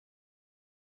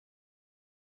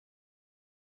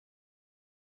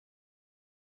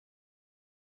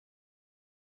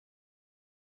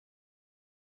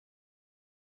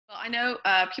I know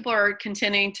people are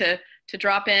continuing to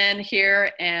drop in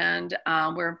here, and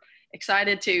we're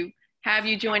excited to have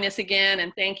you join us again.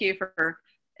 And thank you for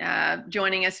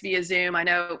joining us via Zoom. I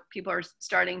know people are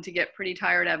starting to get pretty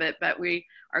tired of it, but we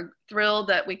are thrilled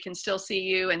that we can still see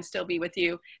you and still be with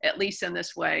you, at least in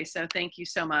this way. So thank you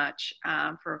so much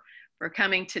for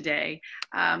coming today.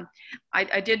 I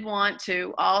did want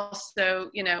to also,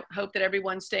 hope that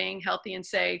everyone's staying healthy and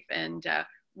safe, and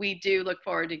we do look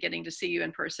forward to getting to see you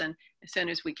in person as soon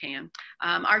as we can.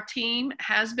 Our team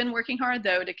has been working hard,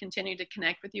 though, to continue to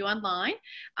connect with you online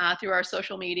through our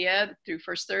social media, through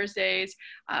First Thursdays,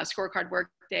 Scorecard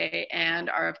Workday, and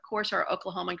of course, our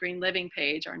Oklahoma Green Living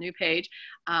page, our new page.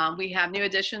 We have new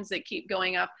additions that keep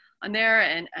going up on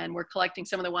there, and we're collecting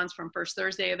some of the ones from First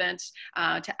Thursday events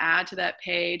to add to that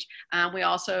page. We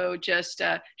also just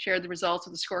shared the results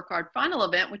of the Scorecard final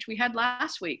event, which we had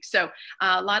last week. So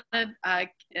a lot of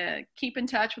keep in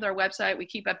touch with our website. We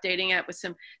keep updating it with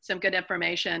some good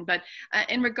information. But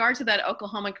in regard to that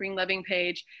Oklahoma Green Living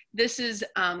page, this is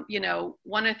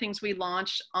one of the things we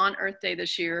launched on Earth Day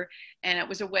this year, and it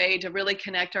was a way to really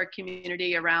connect our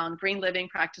community around green living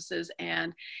practices.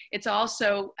 And it's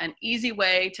also an easy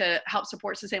way to help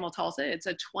support Sustainable Tulsa. It's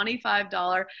a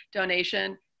 $25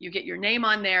 donation. You get your name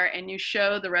on there, and you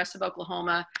show the rest of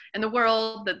Oklahoma and the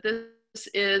world that this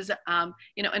is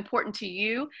important to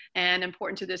you and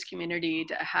important to this community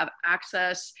to have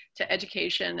access to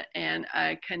education and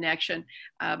a connection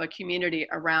of a community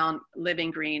around living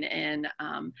green in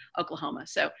Oklahoma.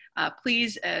 So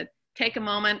please take a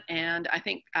moment, and I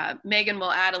think Megan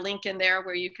will add a link in there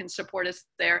where you can support us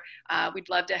there. We'd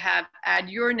love to add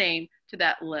your name to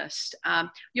that list.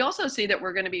 You also see that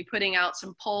we're going to be putting out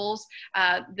some polls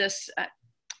this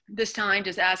time,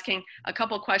 just asking a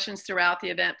couple of questions throughout the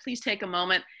event. Please take a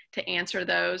moment to answer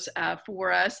those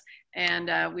for us,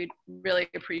 and we'd really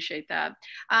appreciate that.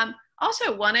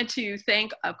 Also wanted to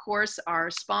thank, of course,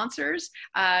 our sponsors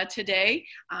today,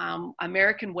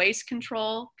 American Waste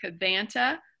Control,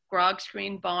 Cavanta, Grog's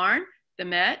Green Barn, The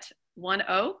Met, One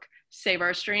Oak, Save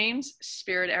Our Streams,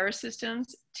 Spirit Air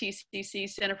Systems, TCC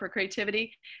Center for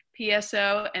Creativity,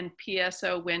 PSO, and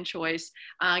PSO Win Choice.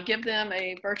 Give them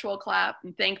a virtual clap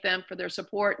and thank them for their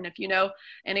support. And if you know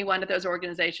anyone at those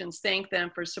organizations, thank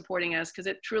them for supporting us, because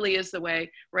it truly is the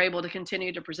way we're able to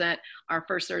continue to present our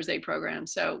First Thursday program.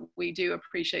 So we do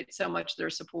appreciate so much their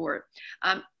support.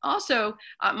 Also,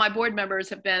 my board members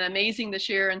have been amazing this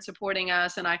year in supporting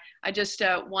us. And I just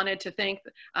wanted to thank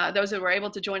those that were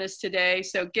able to join us today.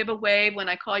 So give a wave when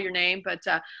I call your name, but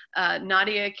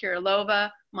Nadia Kirilova,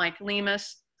 Mike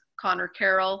Lemus, Connor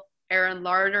Carroll, Aaron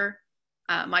Larder,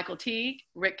 Michael Teague,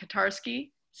 Rick Katarski,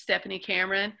 Stephanie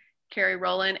Cameron, Carrie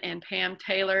Rowland, and Pam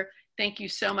Taylor. Thank you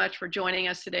so much for joining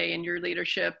us today in your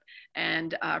leadership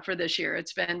and for this year.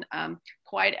 It's been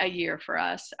quite a year for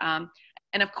us.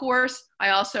 And of course, I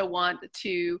also want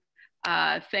to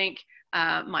thank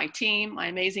my team, my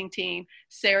amazing team,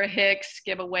 Sarah Hicks,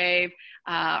 give a wave,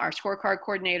 our scorecard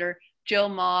coordinator, Jill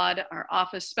Maud, our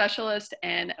office specialist,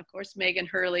 and of course, Megan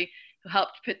Hurley, who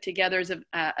helped put together this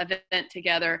event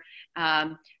together.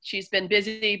 She's been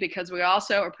busy because we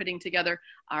also are putting together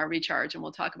our recharge, and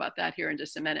we'll talk about that here in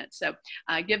just a minute. So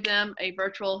give them a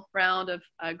virtual round of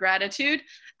gratitude.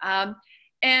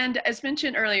 And as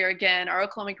mentioned earlier, again, our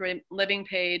Oklahoma Green Living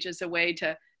page is a way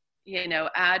to,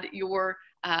 add your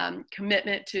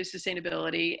commitment to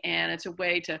sustainability, and it's a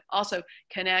way to also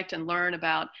connect and learn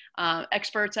about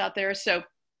experts out there. So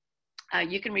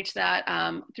you can reach that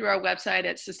through our website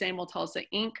at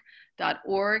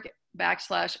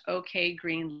sustainabletulsainc.org/OK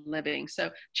Green Living.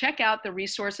 So check out the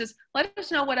resources. Let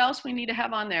us know what else we need to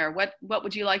have on there. What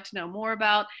would you like to know more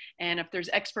about? And if there's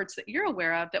experts that you're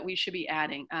aware of that we should be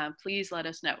adding, please let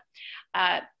us know.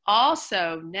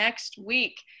 Also, next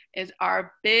week is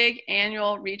our big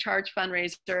annual Recharge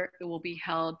fundraiser. It will be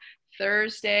held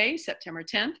Thursday, September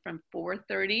 10th from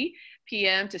 4:30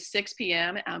 p.m. to 6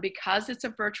 p.m. Because it's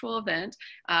a virtual event,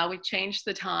 we changed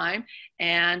the time,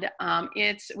 and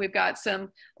we've got some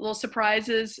little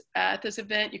surprises at this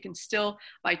event. You can still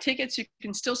buy tickets, you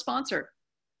can still sponsor,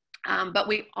 but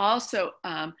we also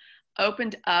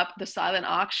opened up the silent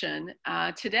auction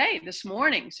this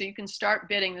morning. So you can start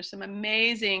bidding. There's some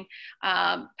amazing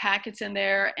packets in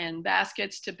there and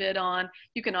baskets to bid on.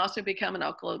 You can also become an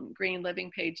Oklahoma Green Living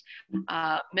page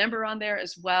member on there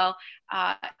as well.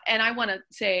 And I want to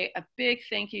say a big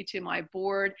thank you to my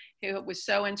board, who was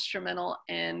so instrumental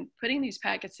in putting these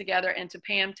packets together, and to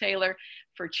Pam Taylor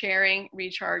for chairing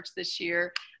Recharge this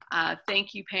year.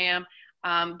 Thank you, Pam.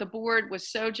 The board was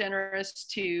so generous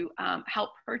to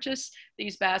help purchase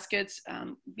these baskets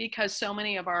because so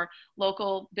many of our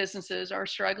local businesses are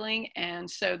struggling. And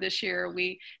so this year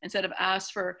we, instead of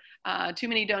ask for too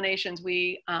many donations,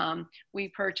 we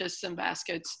purchased some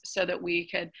baskets so that we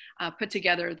could put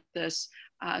together this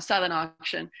silent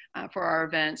auction for our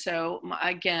event. So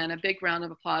again, a big round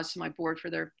of applause to my board for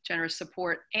their generous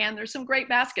support. And there's some great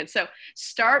baskets. So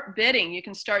start bidding. You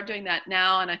can start doing that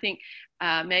now. And I think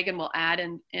Megan will add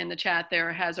in the chat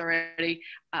there, has already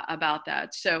about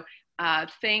that. So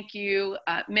thank you.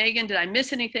 Megan, did I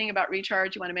miss anything about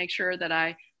Recharge you want to make sure that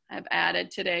I have added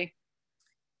today?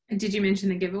 And did you mention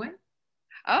the giveaway?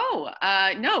 Oh,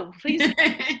 no, please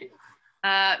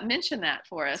mention that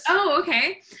for us. Oh,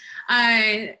 okay.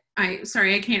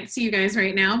 Sorry, I can't see you guys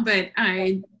right now, but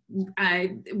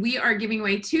we are giving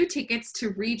away 2 tickets to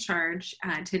Recharge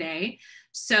today.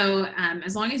 So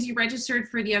as long as you registered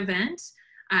for the event,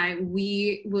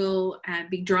 we will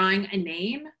be drawing a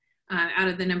name out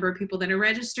of the number of people that are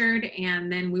registered,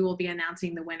 and then we will be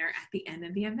announcing the winner at the end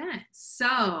of the event.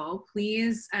 So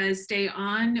please stay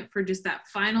on for just that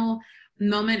final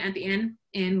moment at the end,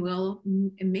 and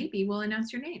maybe we'll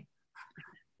announce your name.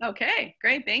 Okay,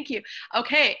 great, thank you.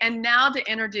 Okay, and now to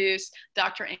introduce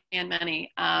Dr. Ann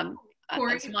Money.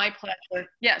 It's my pleasure.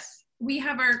 Yes. We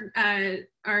have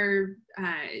our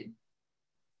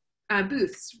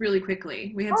booths really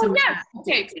quickly. We had some. Yes.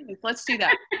 Okay, let's do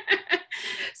that.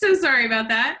 So sorry about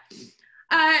that.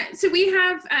 So we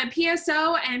have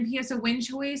PSO and PSO Win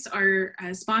Choice are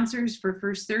sponsors for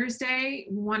First Thursday.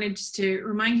 We wanted just to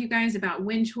remind you guys about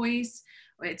Win Choice.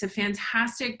 It's a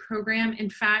fantastic program. In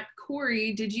fact,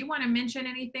 Corey, did you want to mention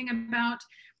anything about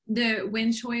the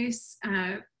Win Choice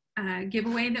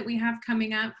giveaway that we have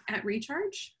coming up at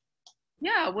Recharge?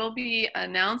 Yeah, we'll be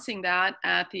announcing that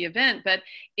at the event, but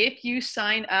if you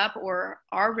sign up or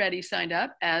already signed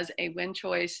up as a Win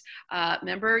Choice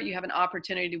member, you have an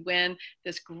opportunity to win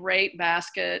this great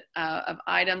basket of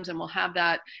items, and we'll have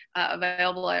that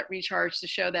available at Recharge to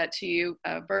show that to you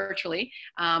virtually.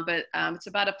 But it's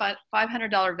about a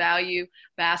 $500 value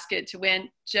basket to win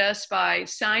just by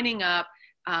signing up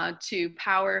to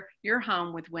power your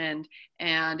home with wind.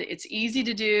 And it's easy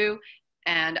to do.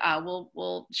 And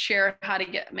we'll share how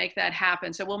to make that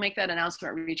happen. So we'll make that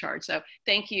announcement at Recharge. So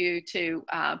thank you to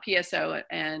PSO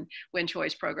and Win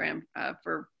Choice program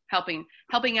for helping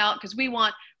out, because we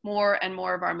want more and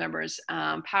more of our members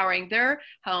powering their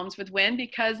homes with wind,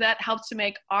 because that helps to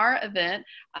make our event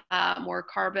more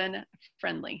carbon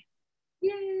friendly.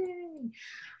 Yay!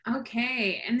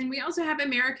 Okay, and then we also have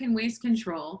American Waste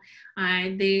Control.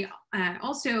 They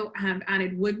also have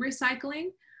added wood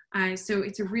recycling. So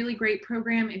it's a really great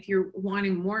program. If you're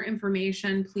wanting more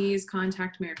information, please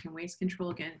contact American Waste Control.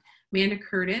 Again, Amanda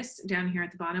Curtis down here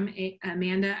at the bottom,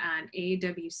 Amanda at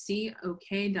awcok.com.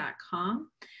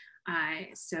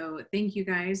 So thank you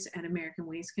guys at American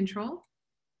Waste Control.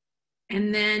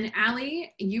 And then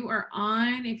Allie, you are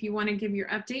on if you want to give your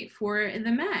update for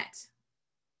the Met.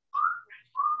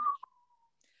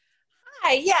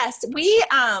 Hi, yes, we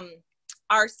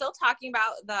are still talking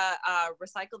about the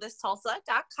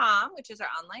recyclethisTulsa.com, which is our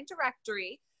online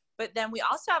directory. But then we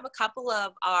also have a couple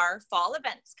of our fall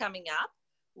events coming up.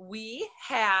 We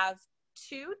have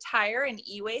 2 tire and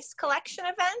e-waste collection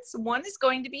events. One is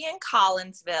going to be in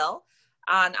Collinsville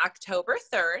on October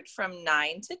 3rd from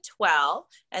 9 to 12.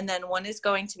 And then one is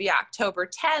going to be October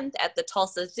 10th at the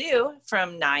Tulsa Zoo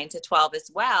from 9 to 12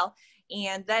 as well.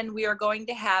 And then we are going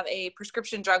to have a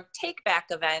prescription drug take-back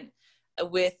event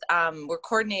with, we're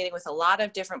coordinating with a lot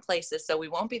of different places, so we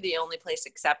won't be the only place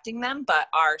accepting them, but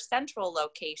our central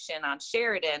location on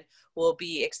Sheridan will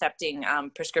be accepting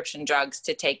prescription drugs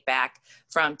to take back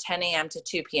from 10 a.m. to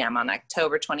 2 p.m. on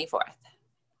October 24th.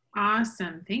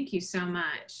 Awesome. Thank you so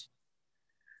much.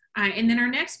 And then our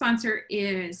next sponsor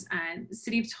is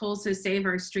City of Tulsa Save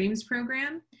Our Streams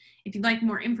program. If you'd like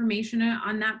more information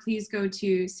on that, please go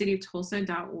to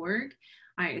cityoftulsa.org.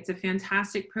 It's a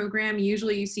fantastic program.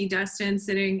 Usually you see Dustin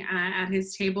sitting at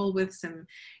his table with some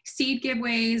seed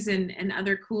giveaways and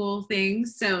other cool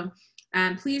things. So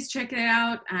please check it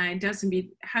out. Dustin would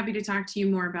be happy to talk to you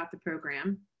more about the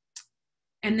program.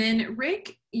 And then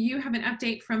Rick, you have an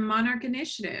update from Monarch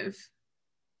Initiative.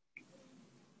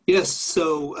 Yes,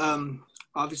 so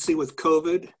obviously with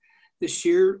COVID this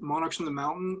year, Monarchs on the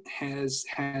Mountain has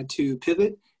had to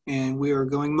pivot, and we are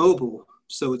going mobile.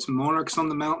 So it's Monarchs on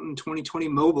the Mountain 2020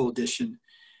 Mobile Edition.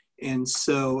 And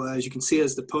so as you can see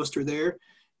as the poster there,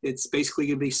 it's basically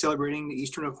going to be celebrating the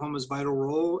Eastern Oklahoma's vital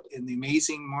role in the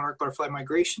amazing monarch butterfly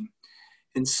migration.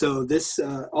 And so this,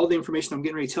 all the information I'm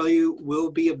getting ready to tell you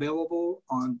will be available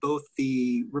on both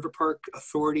the River Park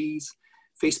Authority's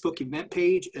Facebook event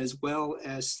page, as well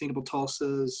as Sustainable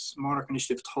Tulsa's Monarch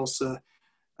Initiative Tulsa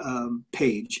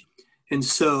page. And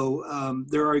so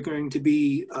there are going to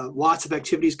be lots of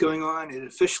activities going on. It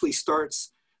officially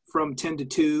starts from 10 to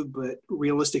 2, but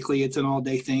realistically it's an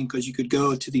all-day thing, because you could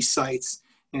go to these sites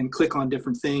and click on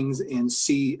different things and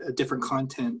see different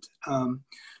content.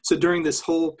 So during this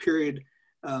whole period,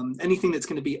 anything that's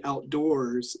going to be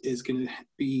outdoors is going to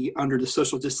be under the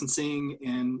social distancing,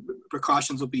 and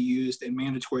precautions will be used and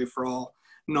mandatory for all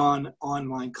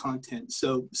non-online content.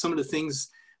 So some of the things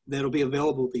that'll be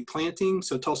available will be planting.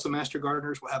 So Tulsa Master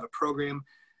Gardeners will have a program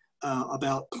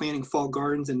about planting fall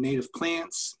gardens and native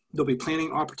plants. There'll be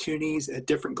planting opportunities at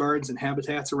different gardens and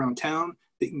habitats around town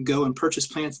that you can go and purchase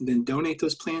plants and then donate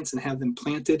those plants and have them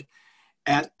planted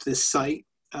at this site.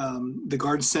 The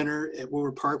garden center at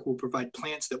Wilbur Park will provide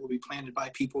plants that will be planted by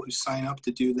people who sign up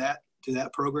to do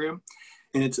that program.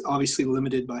 And it's obviously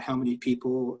limited by how many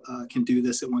people can do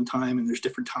this at one time. And there's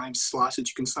different time slots that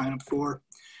you can sign up for.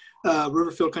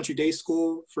 Riverfield Country Day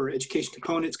School for education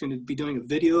component is going to be doing a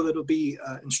video that'll be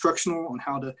instructional on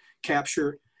how to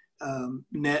capture,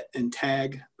 net and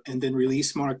tag, and then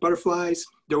release monarch butterflies.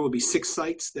 There will be 6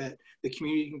 sites that the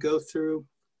community can go through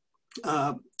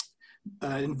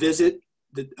and visit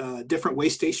the different way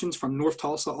stations from North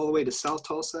Tulsa all the way to South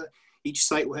Tulsa. Each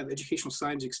site will have educational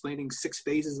signs explaining 6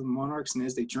 phases of the monarchs and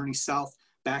as they journey south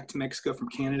back to Mexico from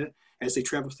Canada as they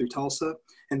travel through Tulsa.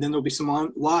 And then there'll be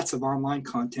lots of online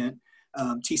content.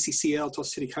 TCCL,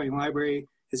 Tulsa City County Library,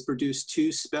 has produced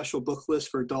 2 special book lists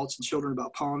for adults and children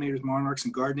about pollinators, monarchs,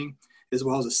 and gardening, as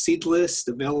well as a seed list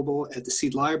available at the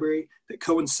Seed Library that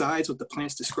coincides with the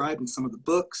plants described in some of the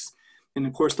books. And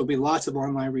of course, there'll be lots of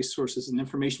online resources and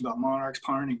information about monarchs,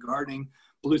 pollinating, gardening,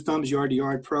 Blue Thumbs Yard to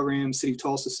Yard program, City of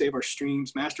Tulsa, Save Our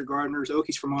Streams, Master Gardeners,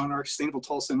 Okies for Monarchs, Sustainable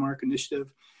Tulsa and Monarch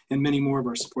Initiative, and many more of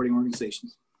our supporting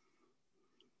organizations.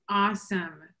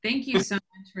 Awesome. Thank you so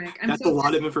much, Rick. That's a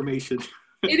lot of information.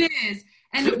 It is.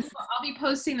 And I'll be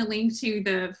posting a link to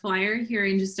the flyer here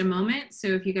in just a moment. So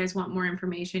if you guys want more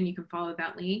information, you can follow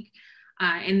that link.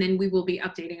 And then we will be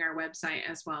updating our website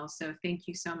as well. So thank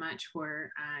you so much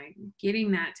for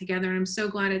getting that together. And I'm so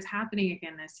glad it's happening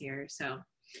again this year. So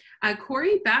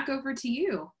Corey, back over to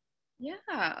you.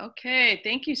 Yeah, okay.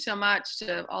 Thank you so much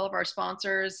to all of our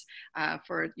sponsors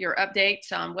for your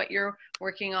updates on what you're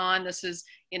working on. This is,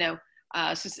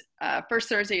 First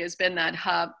Thursday has been that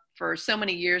hub for so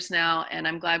many years now, and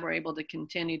I'm glad we're able to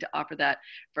continue to offer that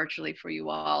virtually for you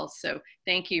all. So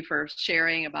thank you for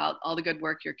sharing about all the good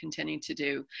work you're continuing to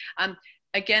do.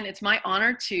 Again, it's my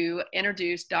honor to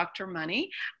introduce Dr. Money.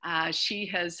 She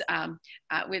has,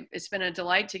 it's been a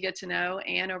delight to get to know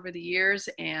Anne over the years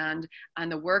and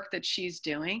the work that she's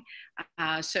doing.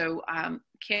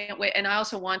 Can't wait. And I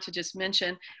also want to just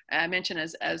mention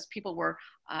as people were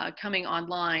coming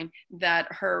online that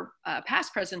her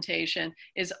past presentation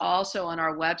is also on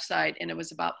our website, and it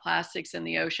was about plastics in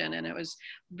the ocean, and it was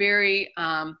very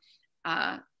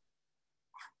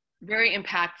very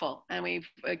impactful, and we've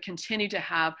continued to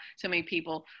have so many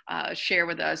people share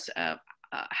with us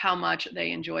how much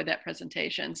they enjoyed that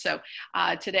presentation. So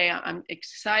today I'm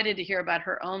excited to hear about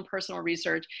her own personal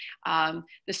research.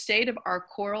 The state of our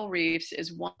coral reefs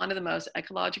is one of the most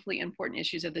ecologically important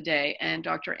issues of the day, and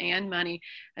Dr. Anne Money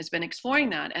has been exploring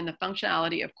that and the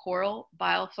functionality of coral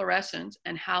bio-fluorescence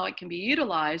and how it can be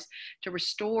utilized to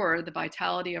restore the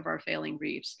vitality of our failing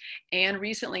reefs. Anne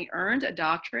recently earned a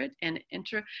doctorate in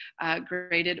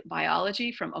integrated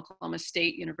biology from Oklahoma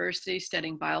State University,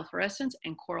 studying biofluorescence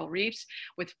and coral reefs,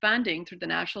 with funding through the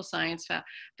National Science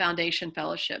Foundation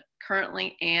Fellowship.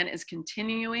 Currently, Anne is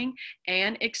continuing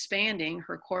and expanding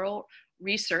her coral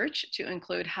research to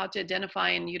include how to identify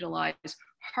and utilize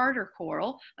harder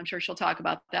coral, I'm sure she'll talk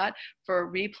about that, for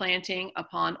replanting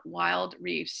upon wild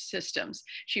reef systems.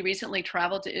 She recently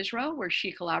traveled to Israel, where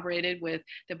she collaborated with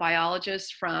the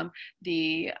biologists from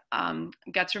the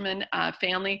Gottesman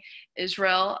Family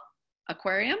Israel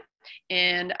Aquarium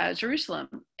in Jerusalem,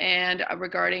 and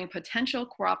regarding potential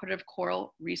cooperative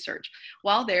coral research.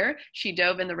 While there, she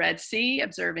dove in the Red Sea,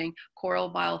 observing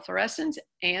coral biofluorescence,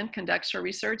 and conducts her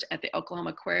research at the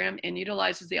Oklahoma Aquarium and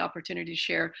utilizes the opportunity to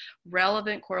share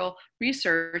relevant coral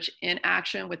research in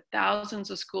action with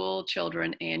thousands of school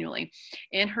children annually.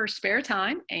 In her spare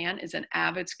time, Anne is an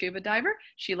avid scuba diver.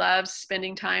 She loves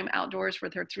spending time outdoors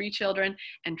with her 3 children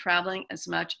and traveling as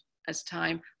much as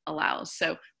time allows.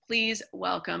 So please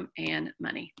welcome Anne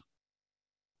Money.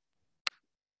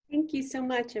 Thank you so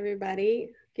much, everybody.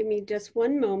 Give me just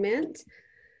one moment.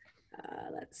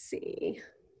 Let's see.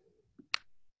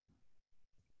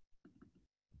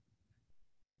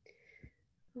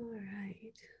 All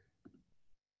right.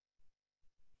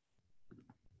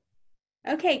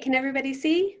 Okay, can everybody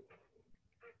see?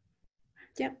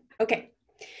 Yep, okay.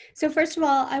 So first of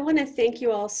all, I want to thank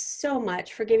you all so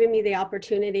much for giving me the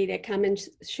opportunity to come and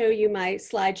show you my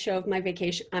slideshow of my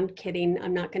vacation. I'm kidding,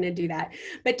 I'm not going to do that,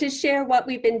 but to share what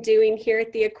we've been doing here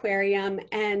at the aquarium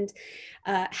and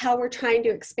how we're trying to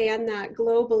expand that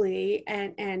globally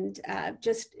and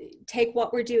just take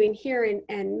what we're doing here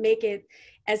and make it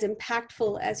as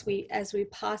impactful as we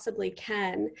possibly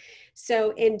can.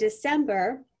 So in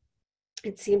December,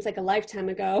 it seems like a lifetime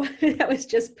ago, that was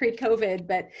just pre-COVID,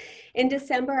 but in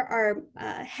December, our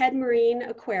head marine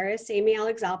aquarist, Amy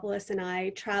Alexopoulos, and I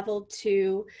traveled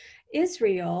to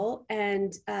Israel,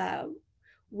 and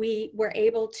we were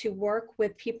able to work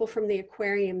with people from the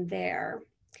aquarium there.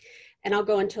 And I'll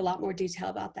go into a lot more detail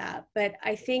about that. But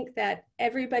I think that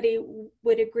everybody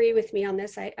would agree with me on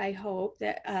this. I hope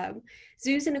that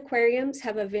zoos and aquariums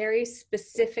have a very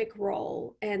specific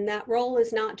role. And that role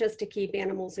is not just to keep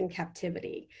animals in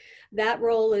captivity. That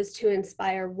role is to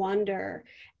inspire wonder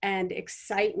and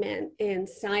excitement in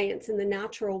science and the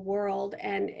natural world.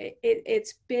 And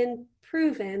it's been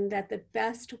proven that the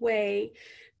best way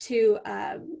to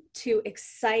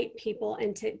excite people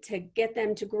and to get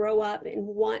them to grow up and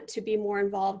want to be more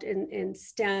involved in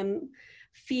STEM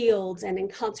fields and in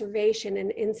conservation and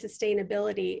in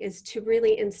sustainability is to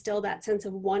really instill that sense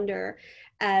of wonder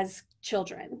as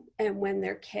children and when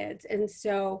they're kids. And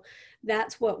so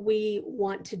that's what we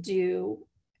want to do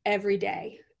every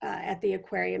day at the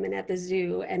aquarium and at the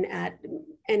zoo and at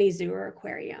any zoo or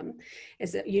aquarium,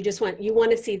 is that you want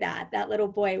to see that little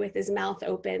boy with his mouth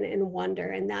open in wonder.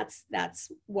 And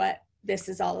that's what this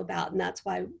is all about. And that's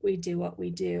why we do what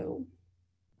we do.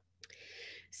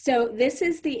 So this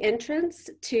is the entrance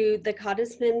to the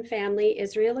Gottesman Family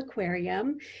Israel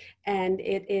Aquarium, and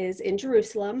it is in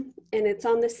Jerusalem, and it's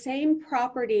on the same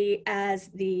property as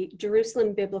the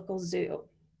Jerusalem Biblical Zoo.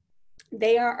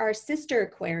 They are our sister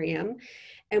aquarium,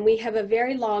 and we have a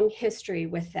very long history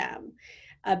with them.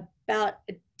 About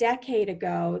a decade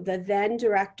ago, the then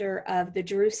director of the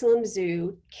Jerusalem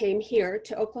Zoo came here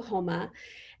to Oklahoma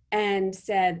and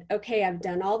said, okay, I've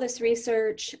done all this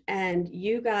research and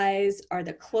you guys are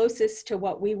the closest to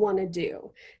what we want to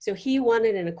do. So he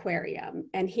wanted an aquarium,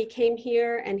 and he came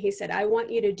here and he said, I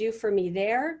want you to do for me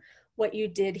there what you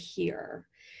did here.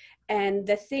 And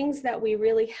the things that we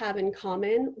really have in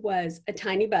common was a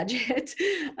tiny budget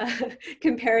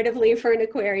comparatively for an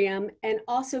aquarium, and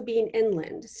also being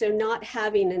inland. So not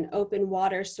having an open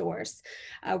water source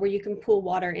where you can pull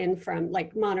water in from,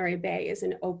 like Monterey Bay is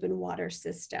an open water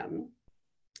system.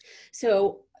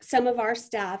 So some of our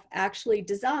staff actually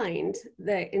designed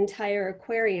the entire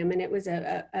aquarium, and it was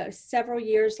a several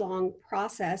years long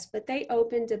process, but they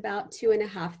opened about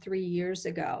 2.5, 3 years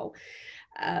ago.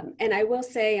 And I will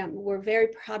say we're very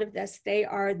proud of this. They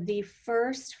are the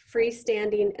first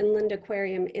freestanding inland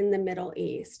aquarium in the Middle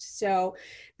East. So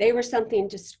they were something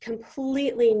just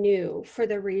completely new for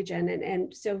the region,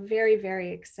 and so very, very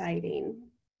exciting.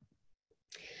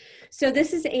 So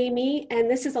this is Amy, and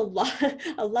this is a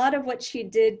lot of what she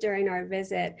did during our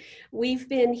visit. We've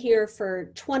been here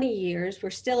for 20 years.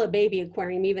 We're still a baby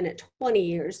aquarium even at 20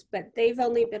 years, but they've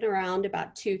only been around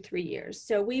about 2-3 years.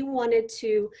 So we wanted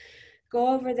to go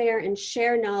over there and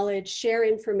share knowledge, share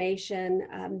information.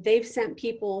 They've sent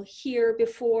people here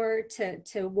before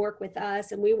to work with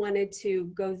us, and we wanted to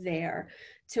go there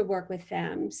to work with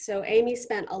them. So Amy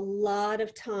spent a lot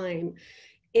of time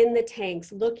in the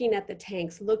tanks, looking at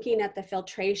the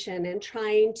filtration, and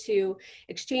trying to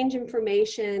exchange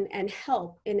information and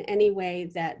help in any way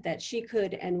that she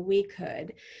could and we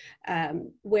could,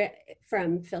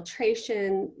 from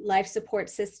filtration, life support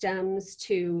systems,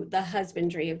 to the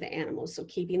husbandry of the animals. So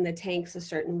keeping the tanks a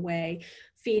certain way,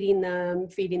 feeding them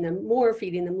more,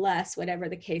 feeding them less, whatever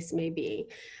the case may be.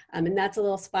 And that's a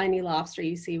little spiny lobster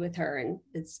you see with her, and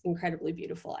it's incredibly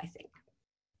beautiful, I think.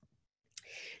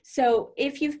 So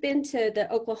if you've been to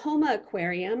the Oklahoma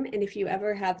Aquarium, and if you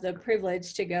ever have the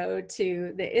privilege to go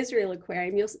to the Israel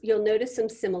Aquarium, you'll notice some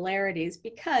similarities,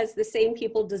 because the same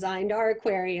people designed our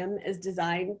aquarium as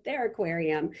designed their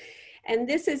aquarium. And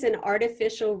this is an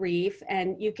artificial reef,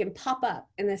 and you can pop up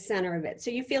in the center of it.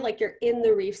 So you feel like you're in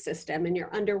the reef system and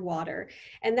you're underwater.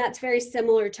 And that's very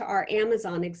similar to our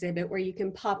Amazon exhibit, where you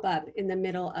can pop up in the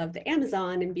middle of the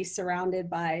Amazon and be surrounded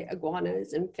by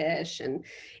iguanas and fish. And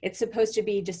it's supposed to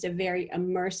be just a very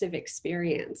immersive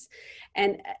experience.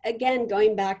 And again,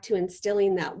 going back to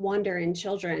instilling that wonder in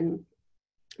children,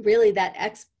 really that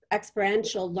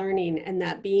experiential learning, and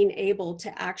that being able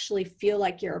to actually feel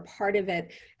like you're a part of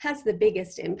it has the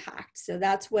biggest impact. So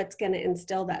that's what's going to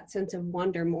instill that sense of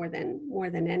wonder more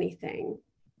than anything.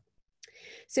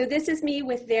 So this is me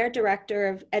with their Director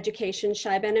of Education,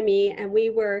 Shai Ben-Ami, and we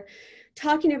were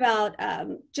talking about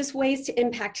just ways to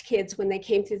impact kids when they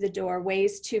came through the door,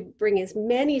 ways to bring as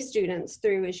many students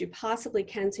through as you possibly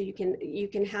can, so you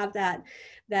can have that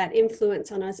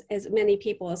influence on as many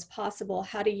people as possible,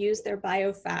 how to use their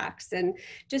biofacts, and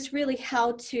just really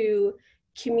how to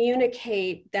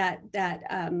communicate that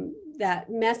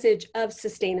message of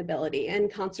sustainability and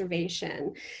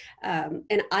conservation.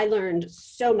 And I learned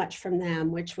so much from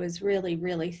them, which was really,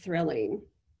 really thrilling.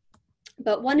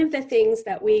 But one of the things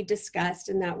that we discussed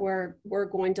and that we're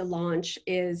going to launch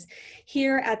is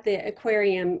here at the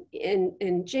aquarium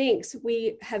in Jinx,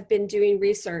 we have been doing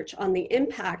research on the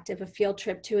impact of a field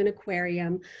trip to an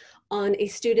aquarium on a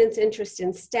student's interest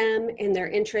in STEM and their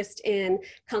interest in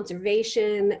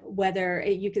conservation, whether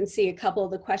you can see a couple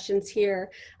of the questions here.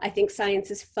 I think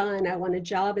science is fun. I want a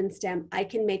job in STEM. I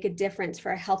can make a difference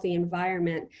for a healthy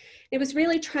environment. It was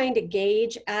really trying to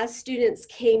gauge, as students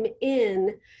came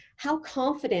in, how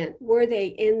confident were they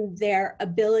in their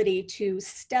ability to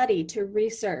study, to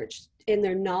research, in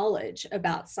their knowledge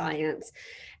about science,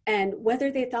 and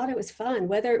whether they thought it was fun,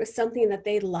 whether it was something that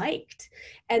they liked.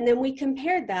 And then we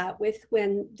compared that with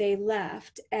when they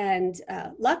left. And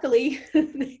luckily,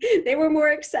 they were more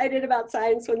excited about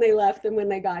science when they left than when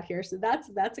they got here. So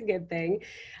that's a good thing.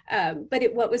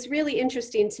 But what was really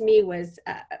interesting to me was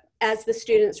as the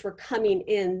students were coming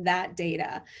in, that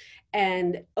data.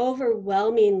 And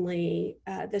overwhelmingly,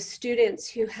 the students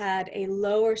who had a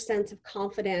lower sense of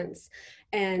confidence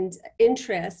and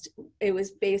interest, it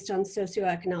was based on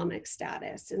socioeconomic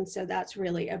status. And so that's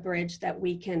really a bridge that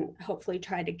we can hopefully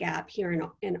try to gap here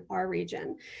in our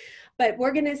region. But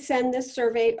we're going to send this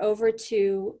survey over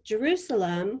to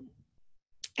Jerusalem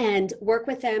and work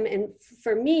with them. And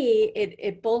for me,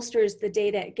 it bolsters the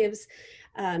data. It gives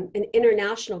an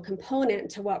international component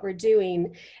to what we're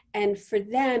doing. And for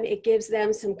them, it gives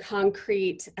them some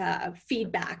concrete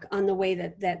feedback on the way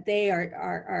that they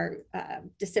are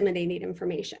disseminating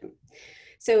information.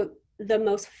 So the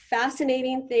most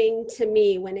fascinating thing to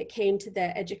me when it came to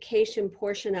the education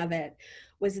portion of it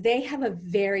was they have a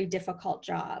very difficult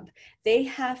job. They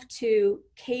have to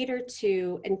cater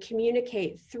to and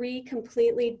communicate 3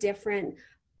 completely different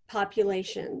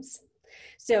populations.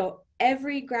 So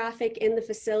every graphic in the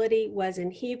facility was in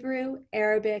Hebrew,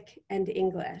 Arabic, and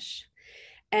English.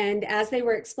 And as they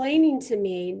were explaining to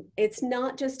me, it's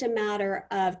not just a matter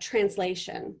of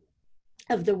translation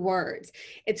of the words,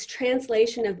 it's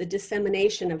translation of the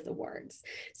dissemination of the words.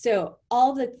 So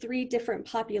all the 3 different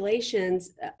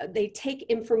populations, they take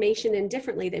information in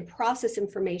differently, they process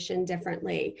information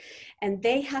differently, and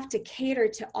they have to cater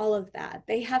to all of that.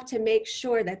 They have to make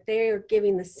sure that they are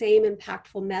giving the same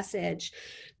impactful message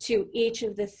to each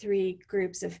of the 3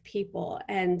 groups of people.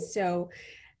 And so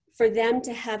for them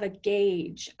to have a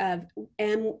gauge of,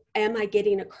 am I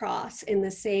getting across in the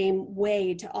same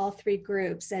way to all 3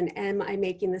 groups, and am I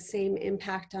making the same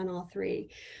impact on all 3,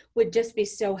 would just be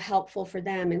so helpful for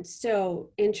them and so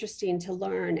interesting to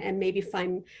learn, and maybe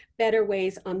find better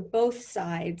ways on both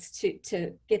sides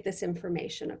to get this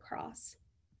information across.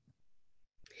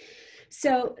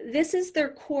 So this is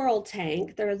their coral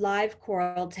tank, their live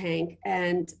coral tank,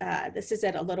 and this is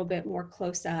it a little bit more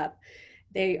close up.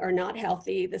 They are not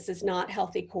healthy. This is not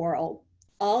healthy coral.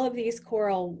 All of these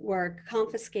coral were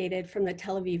confiscated from the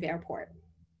Tel Aviv airport,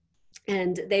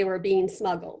 and they were being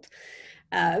smuggled.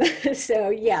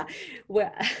 So yeah,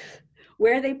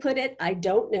 where they put it, I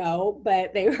don't know,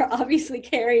 but they were obviously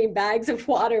carrying bags of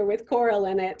water with coral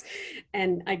in it,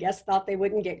 and I guess thought they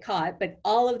wouldn't get caught, but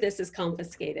all of this is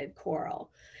confiscated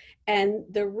coral. And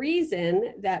the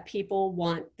reason that people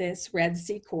want this Red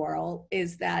Sea coral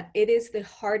is that it is the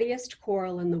hardiest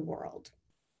coral in the world.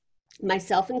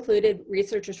 Myself included,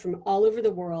 researchers from all over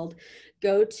the world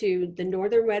go to the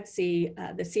northern Red Sea,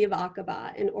 the Sea of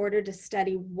Aqaba, in order to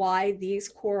study why these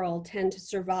coral tend to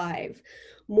survive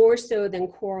more so than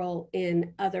coral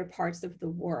in other parts of the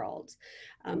world.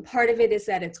 Part of it is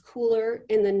that it's cooler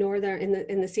in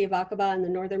the Sea of Aqaba and the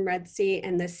northern Red Sea,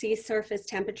 and the sea surface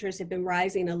temperatures have been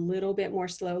rising a little bit more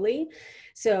slowly.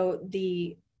 So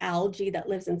the algae that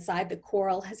lives inside the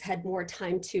coral has had more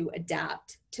time to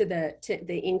adapt to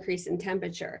the increase in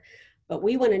temperature. But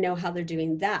we want to know how they're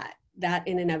doing that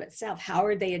in and of itself. How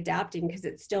are they adapting? Because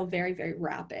it's still very, very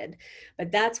rapid.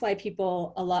 But that's why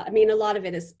people, a lot of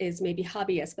it is maybe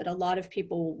hobbyists, but a lot of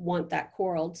people want that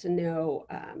coral to know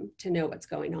what's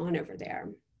going on over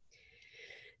there.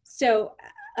 So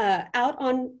out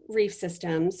on reef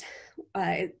systems,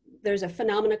 there's a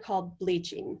phenomena called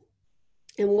bleaching.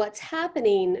 And what's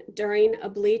happening during a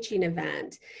bleaching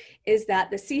event is that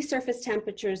the sea surface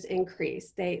temperatures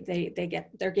increase.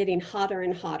 They're getting hotter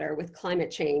and hotter with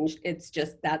climate change. It's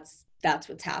just, that's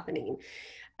what's happening.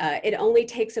 It only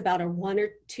takes about a 1 or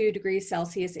 2 degrees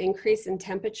Celsius increase in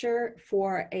temperature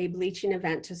for a bleaching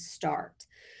event to start.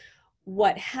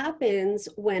 What happens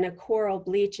when a coral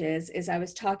bleaches is, I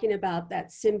was talking about that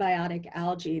symbiotic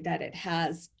algae that it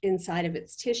has inside of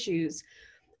its tissues.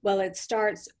 Well, it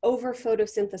starts over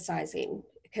photosynthesizing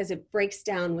because it breaks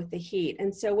down with the heat.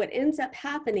 And so what ends up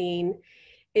happening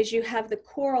is you have the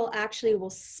coral actually will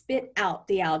spit out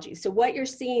the algae. So what you're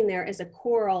seeing there is a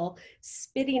coral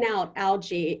spitting out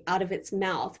algae out of its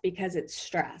mouth because it's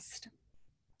stressed.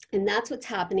 And that's what's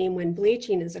happening when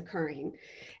bleaching is occurring.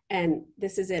 And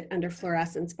this is it under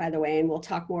fluorescence, by the way, and we'll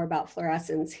talk more about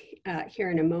fluorescence here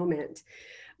in a moment.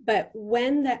 But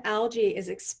when the algae is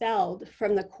expelled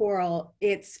from the coral,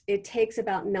 it takes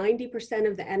about 90%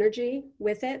 of the energy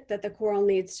with it that the coral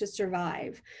needs to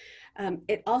survive.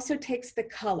 It also takes the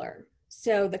color.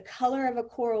 So the color of a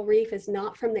coral reef is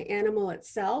not from the animal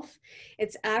itself.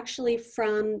 It's actually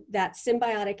from that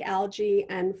symbiotic algae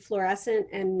and fluorescent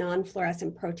and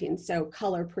non-fluorescent proteins. So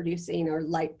color producing or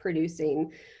light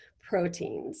producing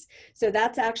proteins. So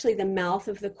that's actually the mouth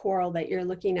of the coral that you're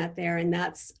looking at there, and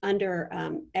that's under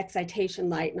excitation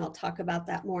light, and I'll talk about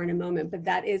that more in a moment, but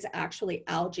that is actually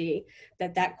algae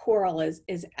that coral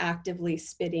is actively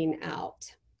spitting out.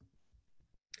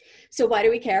 So why do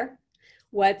we care?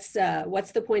 What's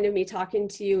the point of me talking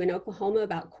to you in Oklahoma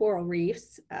about coral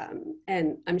reefs?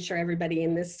 And I'm sure everybody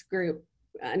in this group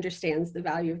understands the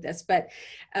value of this, but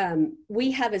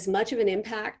we have as much of an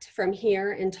impact from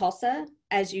here in Tulsa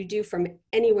as you do from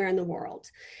anywhere in the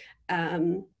world.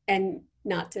 And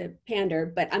not to pander,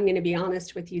 but I'm going to be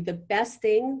honest with you, the best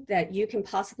thing that you can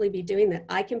possibly be doing, that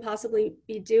I can possibly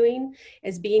be doing,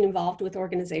 is being involved with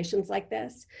organizations like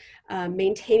this,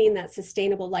 maintaining that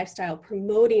sustainable lifestyle,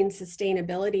 promoting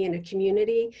sustainability in a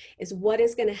community is what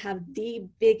is going to have the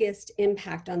biggest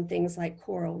impact on things like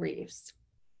coral reefs.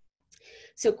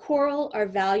 So coral are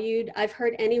valued, I've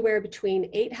heard, anywhere between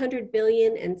 800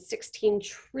 billion and 16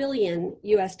 trillion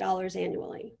US dollars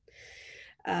annually.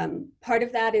 Part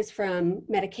of that is from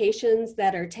medications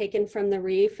that are taken from the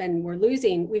reef, and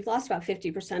we've lost about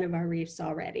 50% of our reefs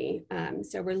already.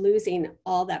 So we're losing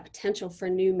all that potential for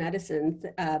new medicines,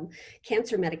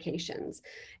 cancer medications.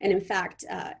 And in fact,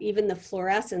 even the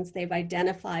fluorescence, they've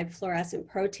identified fluorescent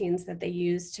proteins that they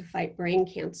use to fight brain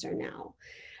cancer now.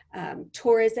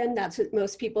 Tourism, that's what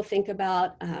most people think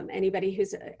about. Anybody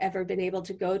who's ever been able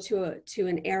to go to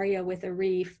an area with a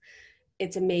reef,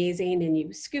 it's amazing, and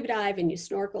you scuba dive and you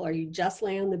snorkel, or you just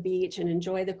lay on the beach and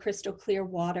enjoy the crystal clear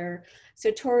water. So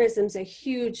tourism's a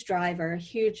huge driver, a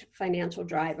huge financial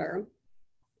driver.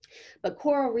 But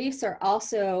coral reefs are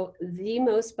also the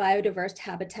most biodiverse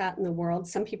habitat in the world.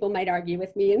 Some people might argue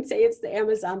with me and say it's the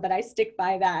Amazon, but I stick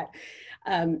by that.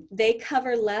 Reefs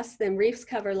cover less than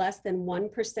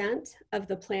 1% of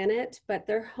the planet, but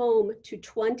they're home to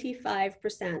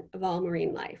 25% of all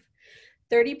marine life.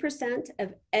 30%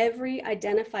 of every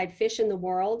identified fish in the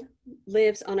world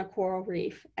lives on a coral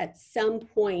reef at some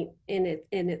point in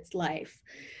its life.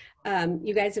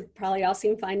 You guys have probably all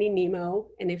seen Finding Nemo,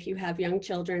 and if you have young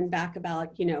children back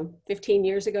about 15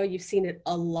 years ago, you've seen it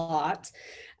a lot.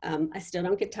 I still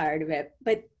don't get tired of it,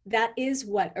 but that is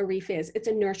what a reef is. It's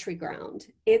a nursery ground.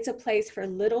 It's a place for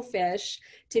little fish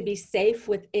to be safe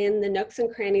within the nooks and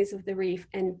crannies of the reef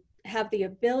and have the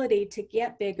ability to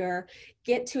get bigger,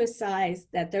 get to a size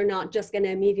that they're not just going to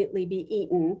immediately be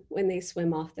eaten when they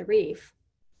swim off the reef.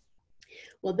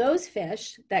 Well, those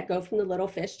fish that go from the little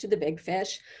fish to the big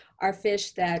fish are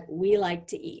fish that we like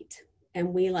to eat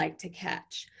and we like to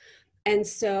catch. And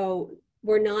so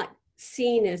we're not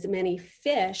seeing as many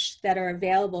fish that are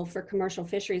available for commercial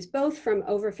fisheries, both from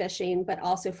overfishing, but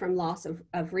also from loss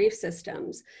of reef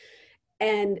systems.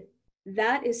 And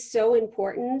that is so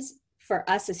important for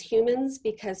us as humans,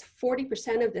 because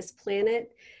 40% of this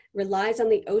planet relies on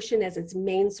the ocean as its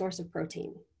main source of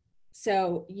protein.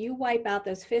 So you wipe out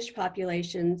those fish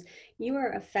populations, you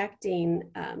are affecting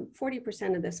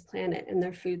 40% of this planet and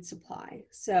their food supply.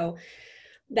 So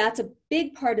that's a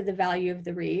big part of the value of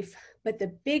the reef. But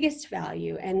the biggest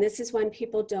value, and this is one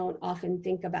people don't often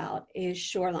think about, is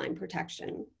shoreline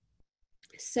protection.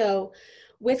 So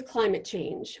with climate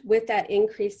change, with that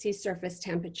increased sea surface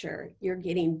temperature, you're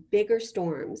getting bigger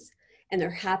storms, and they're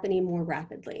happening more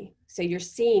rapidly. So you're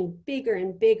seeing bigger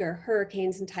and bigger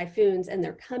hurricanes and typhoons, and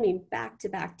they're coming back to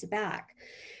back to back.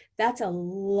 That's a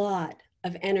lot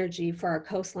of energy for our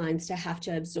coastlines to have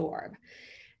to absorb.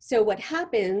 So what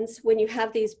happens when you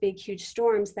have these big, huge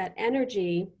storms, that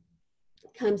energy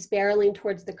comes barreling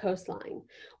towards the coastline.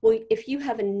 Well, if you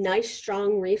have a nice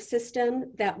strong reef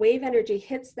system, that wave energy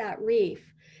hits that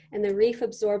reef, and the reef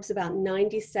absorbs about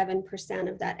 97%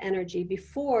 of that energy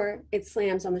before it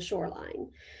slams on the shoreline,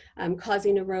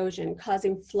 causing erosion,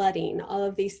 causing flooding, all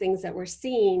of these things that we're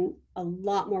seeing a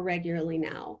lot more regularly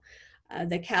now.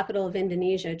 The capital of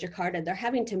Indonesia, Jakarta, they're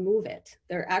having to move it.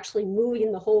 They're actually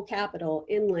moving the whole capital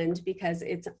inland because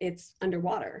it's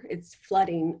underwater. It's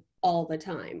flooding all the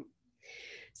time.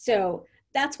 So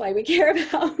that's why we care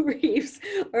about reefs,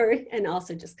 and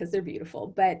also just because they're beautiful.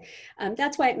 But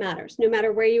that's why it matters. No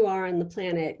matter where you are on the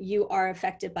planet, you are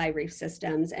affected by reef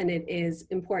systems, and it is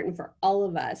important for all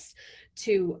of us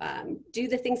to do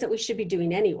the things that we should be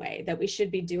doing anyway, that we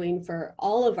should be doing for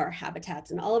all of our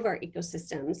habitats and all of our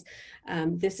ecosystems.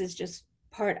 This is just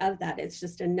part of that. It's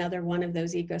just another one of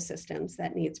those ecosystems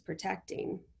that needs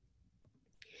protecting.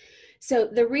 So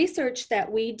the research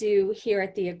that we do here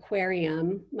at the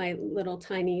aquarium, my little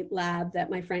tiny lab that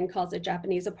my friend calls a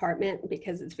Japanese apartment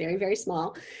because it's very, very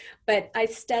small, but I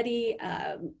study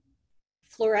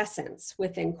fluorescence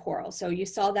within coral. So you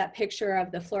saw that picture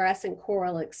of the fluorescent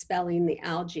coral expelling the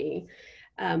algae.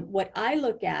 What I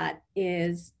look at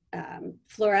is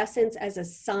fluorescence as a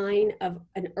sign of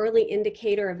an early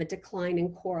indicator of a decline in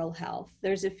coral health.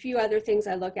 There's a few other things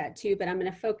I look at too, but I'm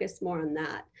going to focus more on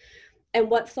that. And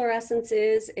what fluorescence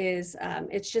is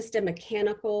it's just a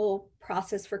mechanical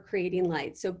process for creating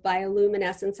light. So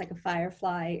bioluminescence, like a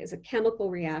firefly, is a chemical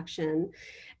reaction,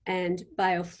 and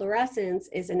biofluorescence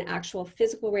is an actual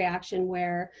physical reaction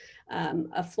where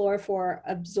a fluorophore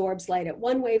absorbs light at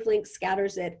one wavelength,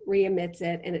 scatters it, re-emits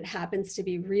it, and it happens to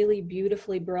be really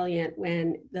beautifully brilliant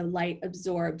when the light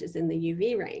absorbed is in the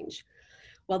UV range.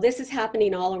 Well, this is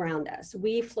happening all around us.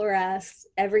 We fluoresce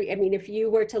if you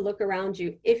were to look around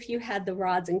you, if you had the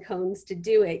rods and cones to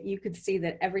do it, you could see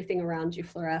that everything around you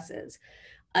fluoresces.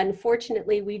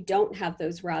 Unfortunately, we don't have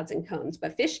those rods and cones,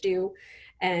 but fish do,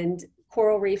 and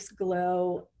coral reefs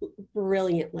glow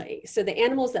brilliantly. So the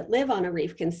animals that live on a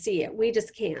reef can see it. We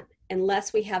just can't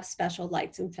unless we have special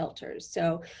lights and filters.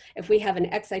 So if we have an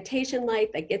excitation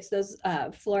light that gets those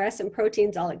fluorescent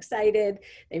proteins all excited,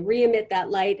 they re-emit that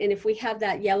light. And if we have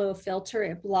that yellow filter,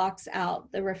 it blocks out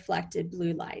the reflected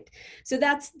blue light. So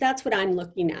that's what I'm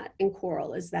looking at in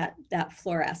coral, is that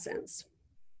fluorescence.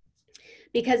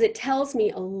 Because it tells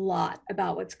me a lot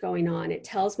about what's going on. It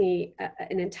tells me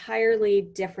an entirely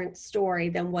different story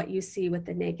than what you see with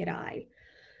the naked eye.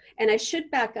 And I should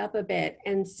back up a bit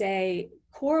and say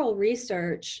coral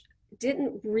research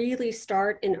didn't really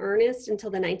start in earnest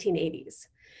until the 1980s.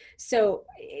 So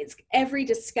every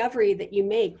discovery that you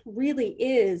make really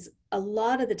is a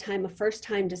lot of the time a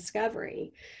first-time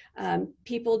discovery.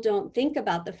 People don't think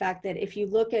about the fact that if you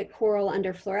look at coral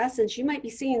under fluorescence, you might be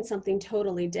seeing something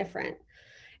totally different.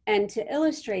 And to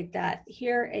illustrate that,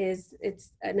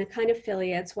 it's an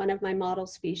echinophilia. It's one of my model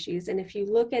species. And if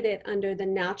you look at it under the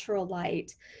natural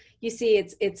light, you see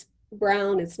it's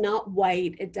brown, it's not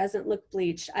white, it doesn't look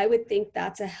bleached. I would think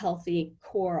that's a healthy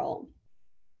coral.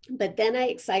 But then I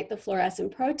excite the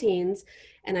fluorescent proteins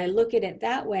and I look at it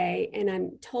that way, and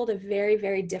I'm told a very,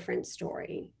 very different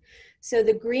story. So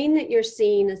the green that you're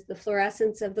seeing is the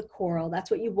fluorescence of the coral.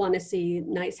 That's what you want to see,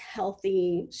 nice,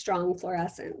 healthy, strong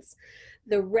fluorescence.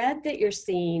 The red that you're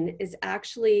seeing is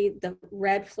actually the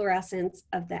red fluorescence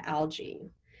of the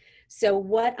algae. So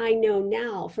what I know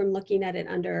now from looking at it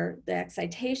under the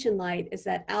excitation light is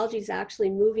that algae is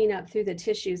actually moving up through the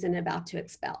tissues and about to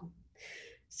expel.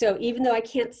 So even though I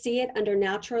can't see it under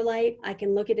natural light, I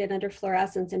can look at it under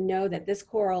fluorescence and know that this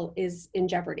coral is in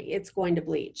jeopardy. It's going to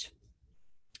bleach.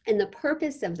 And the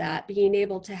purpose of that, being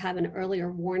able to have an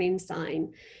earlier warning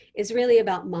sign, is really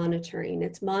about monitoring.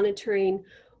 It's monitoring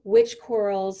which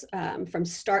corals from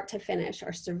start to finish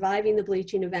are surviving the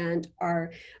bleaching event,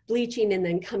 are bleaching and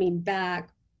then coming back,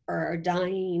 or are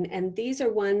dying. And these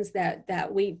are ones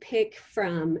that we pick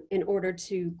from in order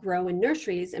to grow in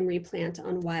nurseries and replant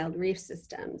on wild reef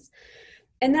systems.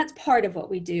 And that's part of what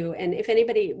we do. And if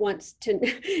anybody wants to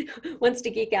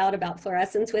geek out about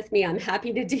fluorescence with me, I'm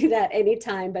happy to do that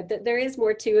anytime. But there is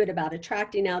more to it about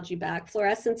attracting algae back.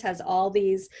 Fluorescence has all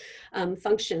these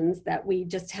functions that we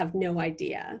just have no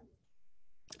idea.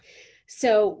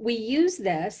 So we use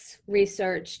this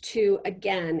research to,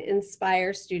 again,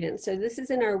 inspire students. So this is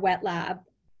in our wet lab.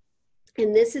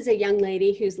 And this is a young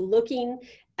lady who's looking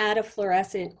at a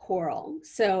fluorescent coral.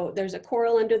 So there's a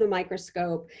coral under the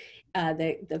microscope.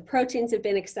 The proteins have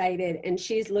been excited, and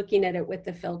she's looking at it with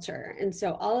the filter. And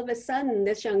so all of a sudden,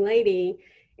 this young lady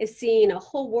is seeing a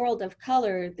whole world of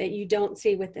color that you don't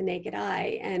see with the naked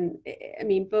eye. And I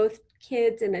mean, both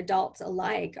kids and adults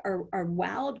alike are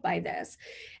wowed by this.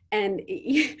 And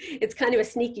it's kind of a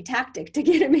sneaky tactic to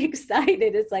get them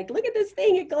excited. It's like, look at this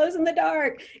thing, it glows in the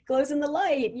dark, it glows in the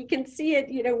light. You can see it,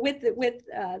 you know, with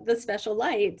the special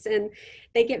lights, and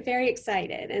they get very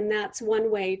excited. And that's one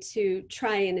way to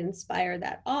try and inspire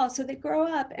that awe so they grow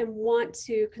up and want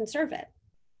to conserve it.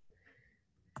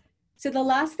 So the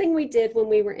last thing we did when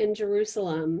we were in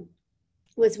Jerusalem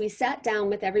was we sat down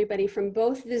with everybody from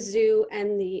both the zoo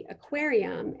and the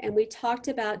aquarium, and we talked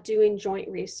about doing joint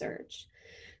research.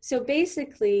 So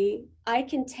basically, I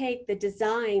can take the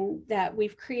design that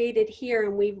we've created here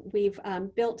and we've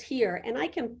built here, and I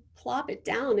can plop it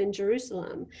down in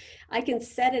Jerusalem. I can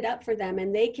set it up for them,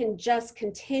 and they can just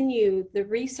continue the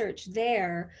research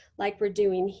there like we're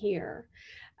doing here.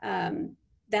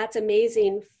 That's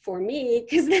amazing for me,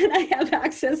 because then I have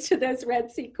access to those Red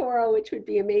Sea coral, which would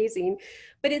be amazing.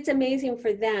 But it's amazing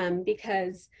for them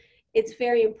because it's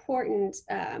very important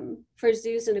for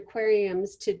zoos and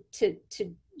aquariums to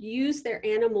use their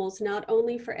animals not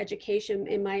only for education,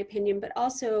 in my opinion, but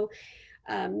also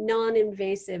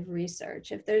non-invasive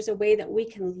research. If there's a way that we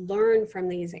can learn from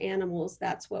these animals,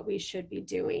 that's what we should be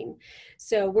doing.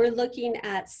 So we're looking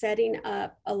at setting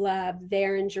up a lab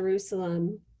there in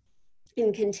Jerusalem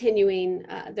and continuing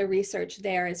the research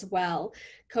there as well.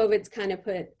 COVID's kind of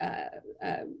put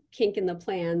a kink in the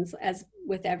plans, as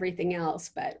with everything else,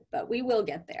 but we will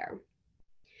get there.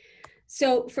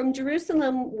 So from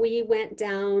Jerusalem, we went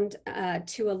down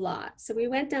to a lot. So we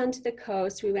went down to the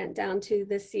coast, we went down to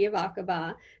the Sea of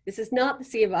Aqaba. This is not the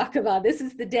Sea of Aqaba, this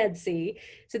is the Dead Sea.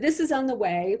 So this is on the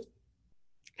way.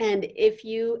 And if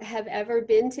you have ever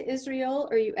been to Israel,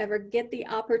 or you ever get the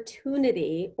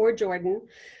opportunity, or Jordan,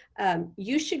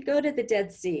 you should go to the Dead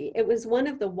Sea. It was one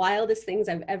of the wildest things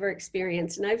I've ever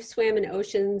experienced. And I've swam in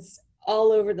oceans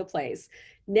all over the place.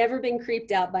 Never been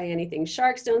creeped out by anything.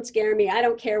 Sharks don't scare me. I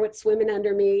don't care what's swimming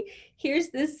under me. Here's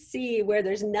this sea where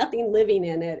there's nothing living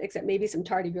in it except maybe some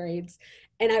tardigrades.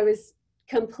 And I was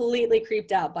completely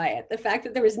creeped out by it. The fact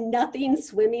that there was nothing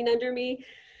swimming under me,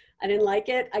 I didn't like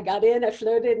it. I got in, I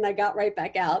floated, and I got right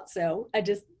back out. So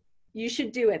you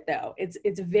should do it though.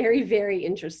 It's very, very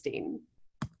interesting.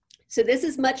 So this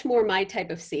is much more my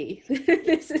type of sea.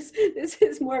 This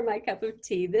is more my cup of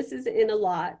tea. This is in a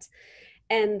lot.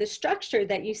 And the structure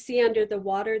that you see under the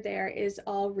water there is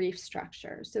all reef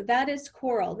structure. So that is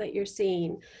coral that you're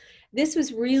seeing. This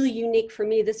was really unique for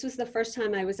me. This was the first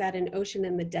time I was at an ocean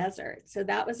in the desert. So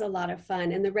that was a lot of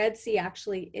fun. And the Red Sea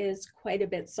actually is quite a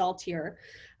bit saltier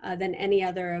than any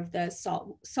other of the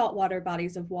saltwater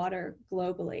bodies of water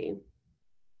globally.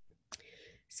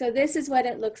 So this is what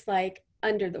it looks like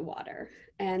under the water.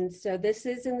 And so this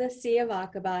is in the Sea of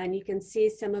Aqaba, and you can see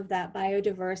some of that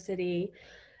biodiversity.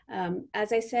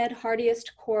 As I said,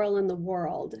 hardiest coral in the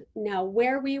world. Now,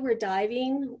 where we were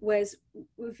diving was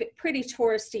a pretty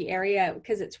touristy area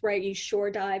because it's right, you shore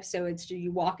dive, so it's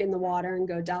you walk in the water and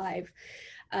go dive.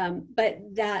 But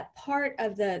that part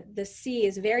of the sea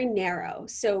is very narrow.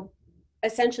 So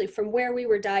essentially from where we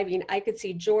were diving, I could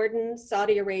see Jordan,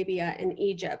 Saudi Arabia, and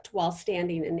Egypt while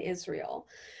standing in Israel.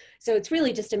 So it's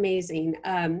really just amazing.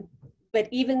 But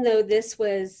even though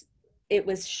it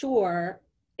was shore,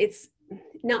 it's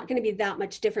not going to be that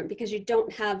much different because you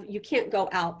can't go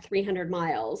out 300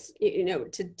 miles,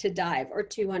 to dive, or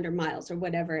 200 miles, or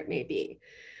whatever it may be.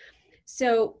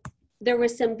 So there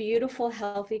was some beautiful,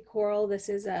 healthy coral. This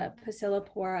is a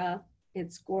Pasillipora.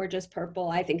 It's gorgeous purple.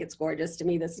 I think it's gorgeous. To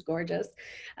me, this is gorgeous.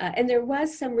 And there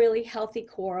was some really healthy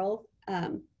coral,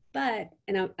 but,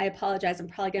 and I apologize, I'm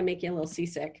probably going to make you a little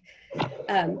seasick.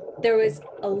 There was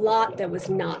a lot that was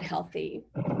not healthy.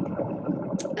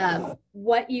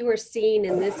 What you are seeing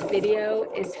in this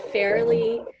video is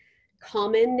fairly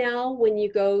common now when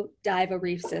you go dive a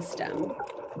reef system.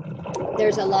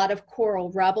 There's a lot of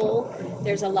coral rubble,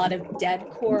 there's a lot of dead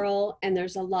coral, and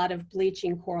there's a lot of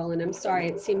bleaching coral. And I'm sorry,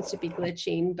 it seems to be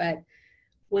glitching, but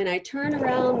when I turn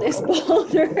around this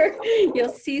boulder,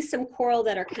 you'll see some coral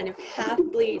that are kind of half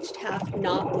bleached, half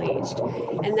not bleached.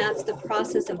 And that's the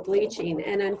process of bleaching.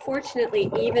 And unfortunately,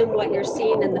 even what you're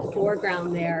seeing in the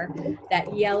foreground there,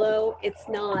 that yellow, it's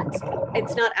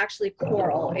not actually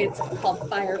coral. It's called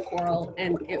fire coral,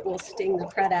 and it will sting the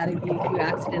crud out of you if you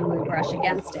accidentally brush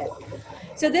against it.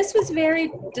 So this was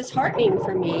very disheartening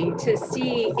for me to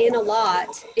see in a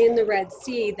lot in the Red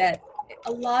Sea that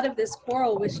a lot of this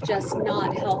coral was just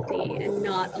not healthy and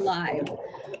not alive,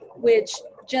 which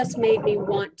just made me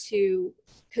want to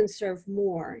conserve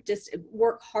more, just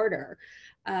work harder,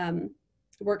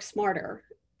 work smarter.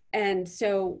 And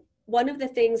so one of the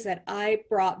things that I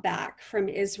brought back from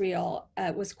Israel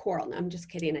was coral. No, I'm just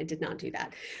kidding. I did not do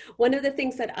that. One of the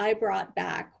things that I brought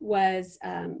back was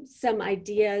some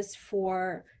ideas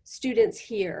for students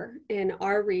here in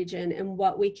our region and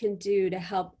what we can do to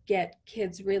help get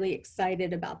kids really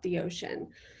excited about the ocean.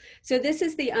 So this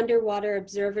is the Underwater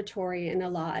Observatory in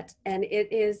Eilat, and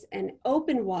it is an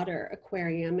open water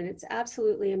aquarium, and it's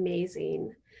absolutely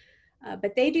amazing.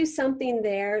 But they do something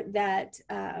there that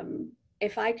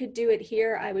if I could do it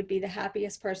here, I would be the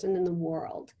happiest person in the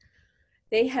world.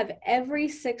 They have every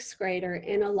sixth grader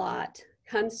in Eilat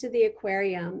comes to the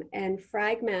aquarium and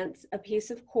fragments a piece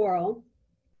of coral.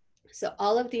 So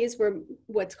all of these were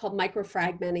what's called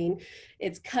microfragmenting.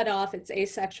 It's cut off, it's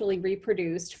asexually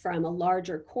reproduced from a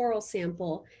larger coral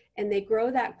sample, and they grow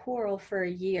that coral for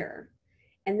a year.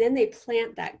 And then they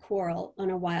plant that coral on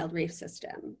a wild reef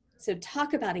system. So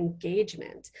talk about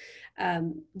engagement.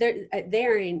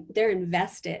 They're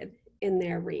invested in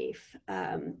their reef.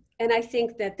 And I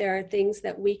think that there are things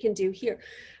that we can do here.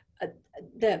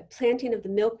 The planting of the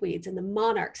milkweeds and the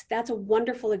monarchs, that's a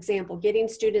wonderful example. Getting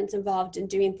students involved in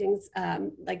doing things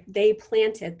like they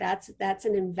planted, that's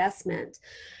an investment.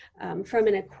 From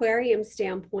an aquarium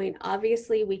standpoint,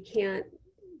 obviously we can't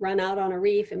run out on a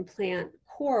reef and plant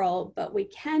coral, but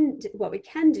what we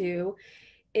can do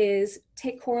is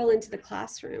take coral into the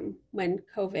classroom when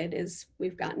COVID is,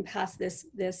 we've gotten past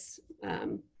this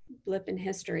blip in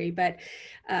history, but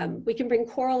we can bring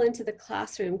coral into the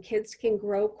classroom. Kids can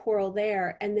grow coral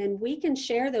there, and then we can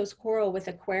share those coral with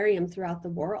aquarium throughout the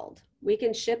world. We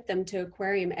can ship them to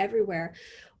aquarium everywhere,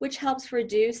 which helps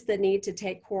reduce the need to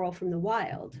take coral from the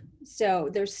wild. So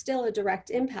there's still a direct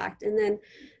impact. And then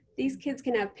these kids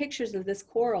can have pictures of this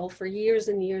coral for years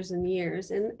and years and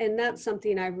years. And that's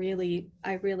something I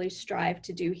really strive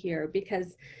to do here,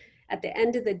 because at the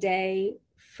end of the day,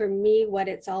 for me, what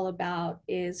it's all about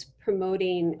is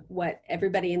promoting what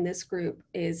everybody in this group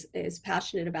is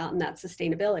passionate about, and that's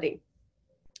sustainability.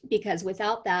 Because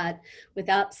without that,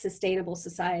 without sustainable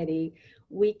society,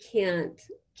 we can't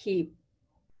keep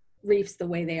reefs the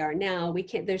way they are now. We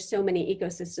can't, there's so many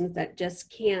ecosystems that just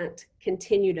can't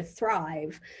continue to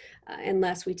thrive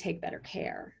unless we take better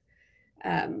care.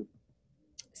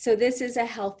 So this is a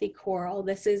healthy coral.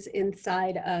 This is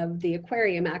inside of the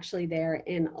aquarium, actually there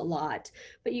in Eilat.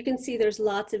 But you can see there's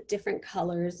lots of different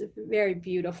colors, very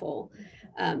beautiful.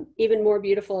 Even more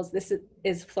beautiful is this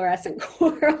is fluorescent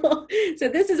coral. So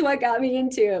this is what got me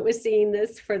into it, was seeing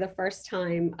this for the first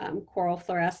time, coral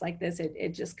fluoresce like this.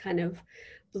 It just kind of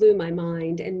blew my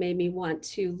mind and made me want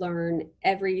to learn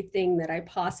everything that I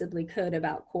possibly could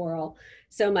about coral,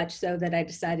 so much so that I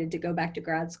decided to go back to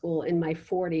grad school in my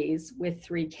 40s with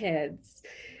 3 kids,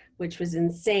 which was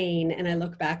insane. And I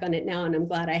look back on it now and I'm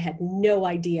glad I had no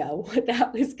idea what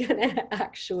that was gonna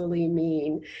actually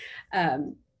mean.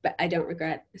 But I don't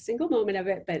regret a single moment of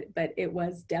it, but it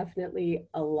was definitely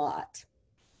a lot,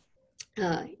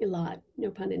 no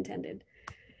pun intended.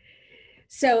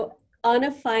 So on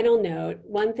a final note,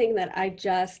 one thing that I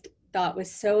just thought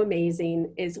was so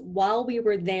amazing is while we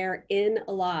were there in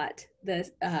Eilat,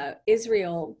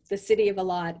 Israel, the city of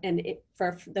Eilat, and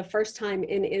for the first time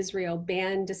in Israel,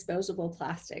 banned disposable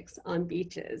plastics on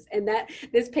beaches. And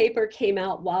this paper came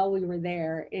out while we were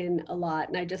there in Eilat,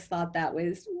 and I just thought that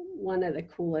was one of the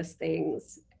coolest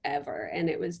things ever. And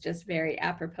it was just very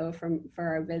apropos for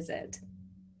our visit.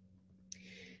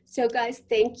 So guys,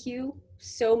 thank you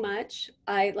so much.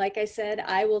 Like I said,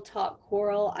 I will talk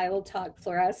coral, I will talk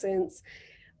fluorescence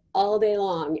all day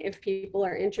long. If people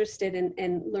are interested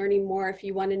in learning more, if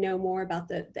you want to know more about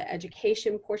the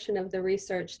education portion of the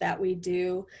research that we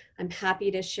do, I'm happy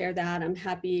to share that. I'm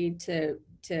happy to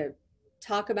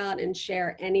talk about and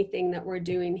share anything that we're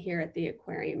doing here at the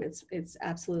aquarium. It's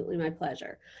absolutely my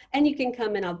pleasure. And you can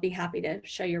come and I'll be happy to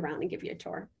show you around and give you a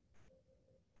tour.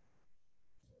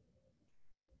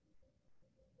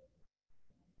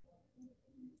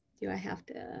 Do I have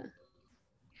to?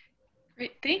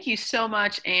 Great. Thank you so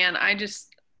much, Anne. I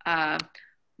just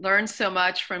learned so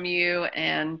much from you,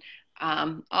 and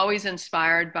always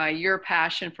inspired by your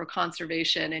passion for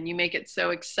conservation, and you make it so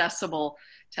accessible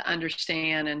to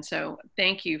understand. And so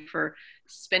thank you for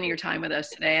spending your time with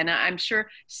us today. And I'm sure,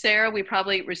 Sarah, we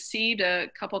probably received a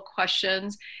couple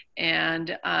questions,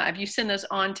 and have you sent those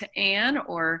on to Anne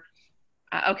or?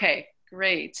 Okay,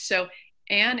 great. So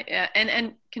Anne,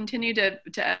 and continue to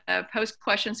post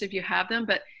questions if you have them,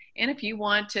 but Anne, if you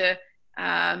want to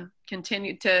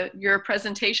continue to your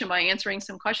presentation by answering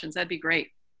some questions, that'd be great.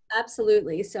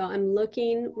 Absolutely. So I'm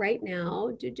looking right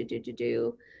now.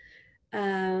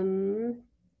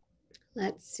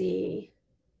 Let's see.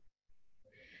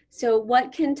 So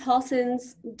what can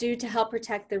Tulsans do to help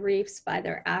protect the reefs by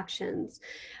their actions?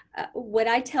 What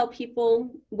I tell people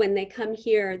when they come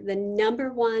here, the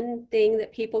number one thing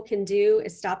that people can do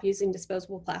is stop using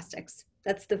disposable plastics.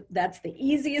 That's the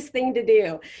easiest thing to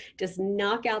do. Just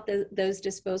knock out those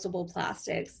disposable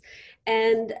plastics.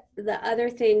 And the other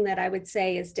thing that I would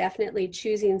say is definitely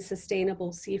choosing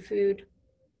sustainable seafood.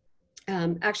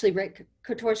 Actually, Rick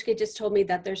Kotorski just told me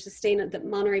that there's that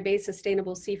Monterey Bay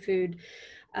Sustainable Seafood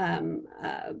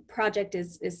project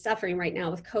is suffering right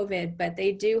now with COVID, but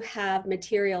they do have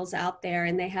materials out there,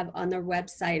 and they have on their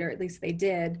website, or at least they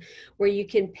did, where you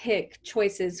can pick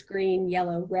choices: green,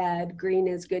 yellow, red. Green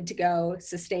is good to go,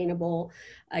 sustainable,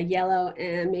 yellow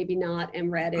and maybe not,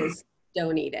 and red is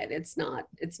don't eat it. It's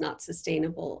not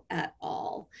sustainable at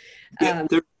all. Yeah,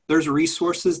 there's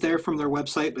resources there from their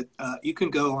website, but you can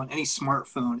go on any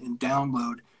smartphone and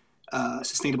download a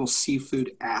sustainable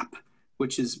seafood app,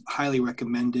 which is highly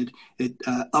recommended. It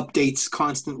updates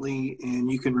constantly,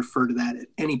 and you can refer to that at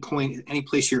any point, at any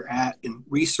place you're at, in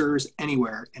research,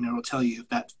 anywhere, and it'll tell you if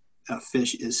that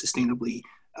fish is sustainably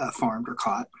farmed or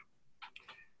caught.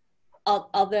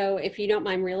 Although, if you don't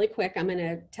mind, really quick, I'm going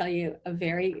to tell you a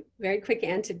very, very quick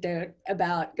anecdote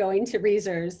about going to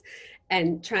Reesers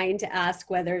and trying to ask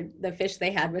whether the fish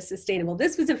they had was sustainable.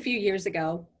 This was a few years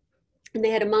ago, and they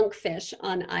had a monkfish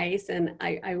on ice, and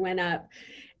I went up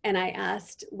and I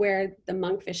asked where the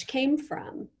monkfish came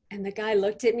from. And the guy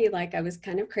looked at me like I was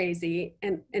kind of crazy.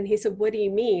 And he said, "What do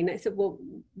you mean?" I said, "Well,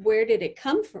 where did it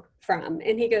come from?"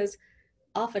 And he goes,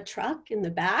 "Off a truck in the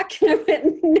back." And I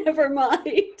went, "Never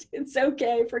mind. It's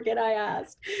okay. Forget I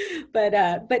asked." But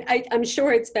I'm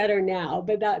sure it's better now.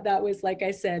 But that was, like I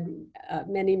said,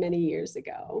 many, many years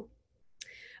ago.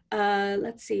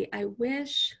 Let's see. I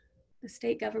wish the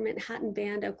state government hadn't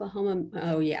banned Oklahoma.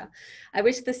 Oh yeah. I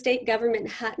wish the state government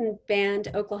hadn't banned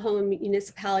Oklahoma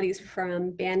municipalities from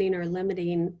banning or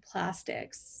limiting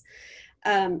plastics.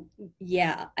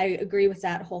 Yeah, I agree with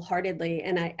that wholeheartedly.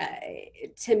 And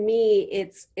to me,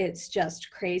 it's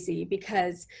just crazy,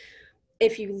 because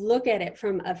if you look at it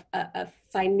from a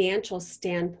financial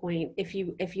standpoint, if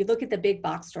you look at the big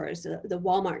box stores, the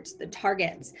Walmarts, the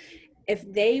Targets, if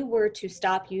they were to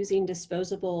stop using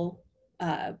disposable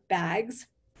bags,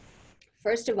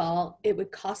 first of all, it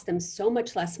would cost them so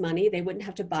much less money. They wouldn't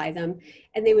have to buy them,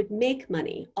 and they would make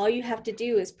money. All you have to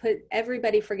do is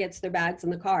everybody forgets their bags in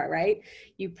the car, right?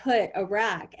 You put a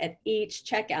rack at each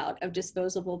checkout of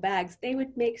disposable bags. They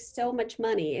would make so much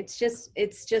money. It's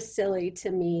just silly to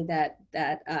me that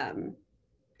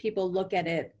people look at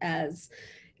it as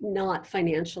not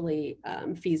financially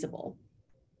feasible.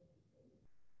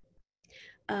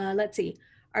 Let's see.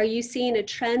 Are you seeing a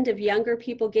trend of younger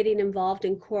people getting involved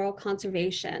in coral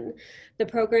conservation? The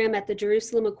program at the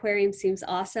Jerusalem Aquarium seems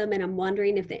awesome, and I'm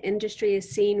wondering if the industry is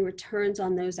seeing returns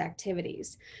on those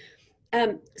activities.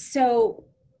 So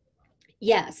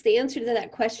yes, the answer to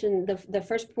that question, the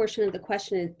first portion of the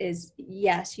question is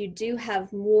yes, you do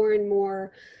have more and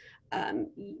more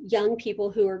young people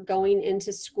who are going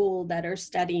into school that are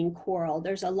studying coral.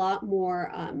 There's a lot more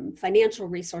financial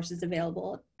resources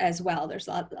available as well. There's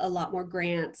a lot more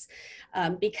grants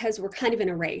because we're kind of in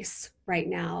a race right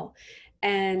now.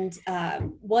 And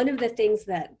one of the things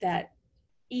that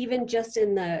even just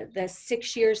in the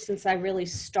 6 years since I really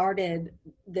started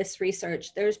this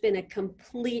research, there's been a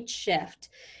complete shift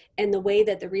in the way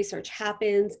that the research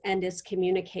happens and is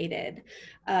communicated.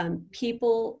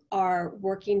 People are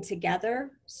working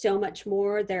together so much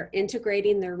more. They're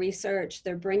integrating their research.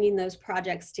 They're bringing those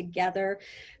projects together,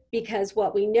 because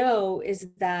what we know is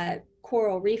that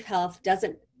coral reef health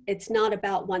it's not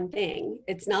about one thing.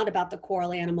 It's not about the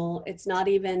coral animal. It's not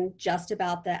even just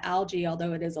about the algae,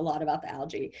 although it is a lot about the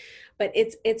algae. But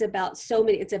it's about so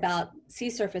many. It's about sea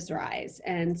surface rise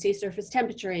and sea surface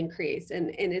temperature increase,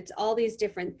 and it's all these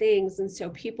different things. And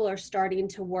so people are starting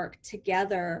to work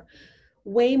together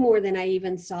way more than I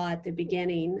even saw at the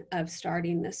beginning of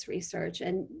starting this research.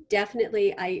 And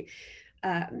definitely,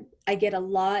 I get a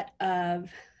lot of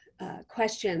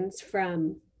questions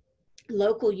from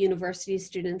local university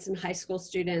students and high school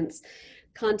students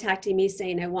contacting me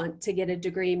saying, "I want to get a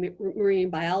degree in marine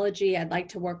biology. I'd like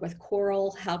to work with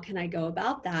coral. How can I go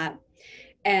about that?"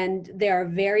 And there are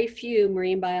very few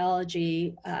marine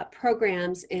biology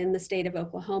programs in the state of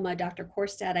Oklahoma. Dr.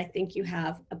 Korstad, I think you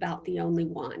have about the only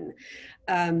one.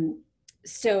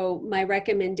 So my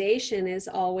recommendation is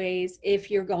always,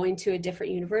 if you're going to a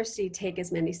different university, take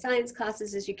as many science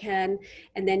classes as you can,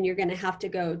 and then you're going to have to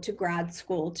go to grad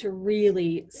school to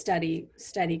really study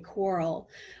coral.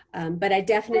 But I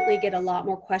definitely get a lot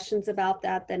more questions about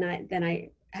that than I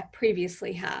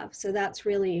previously have. So that's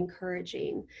really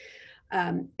encouraging.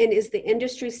 And is the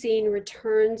industry seeing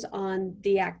returns on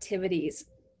the activities?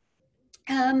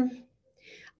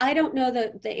 I don't know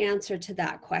the answer to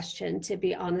that question, to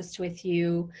be honest with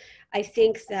you. I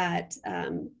think that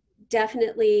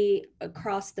definitely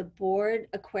across the board,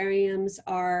 aquariums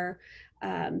are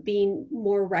being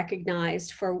more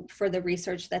recognized for the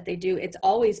research that they do. It's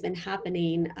always been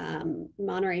happening.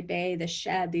 Monterey Bay, the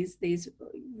Shed, these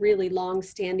really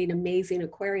long-standing, amazing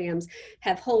aquariums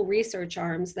have whole research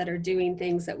arms that are doing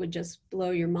things that would just blow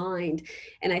your mind.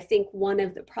 And I think one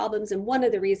of the problems and one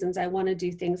of the reasons I want to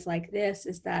do things like this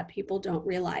is that people don't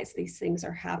realize these things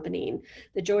are happening.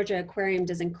 The Georgia Aquarium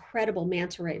does incredible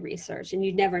manta ray research, and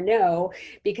you'd never know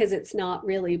because it's not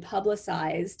really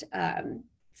publicized.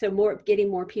 So getting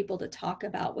more people to talk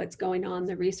about what's going on,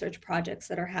 the research projects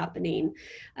that are happening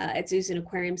at zoos and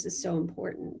aquariums is so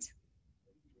important.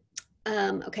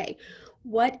 Okay,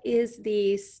 what is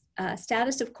the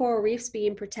status of coral reefs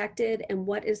being protected, and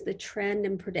what is the trend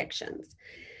and predictions?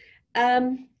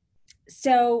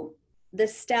 So the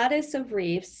status of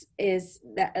reefs is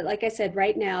that, like I said,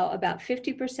 right now about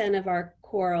 50% of our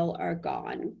coral are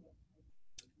gone.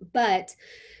 But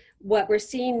what we're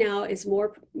seeing now is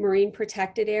more marine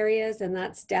protected areas, and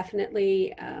that's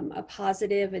definitely a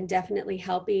positive and definitely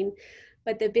helping.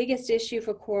 But the biggest issue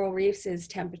for coral reefs is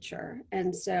temperature.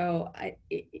 And so,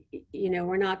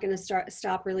 we're not going to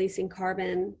stop releasing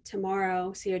carbon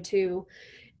tomorrow, CO2,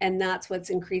 and that's what's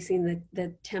increasing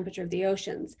the temperature of the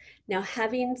oceans. Now,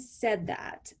 having said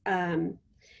that,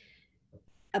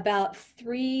 about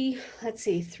 3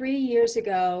 years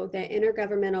ago, the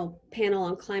Intergovernmental Panel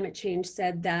on Climate Change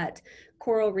said that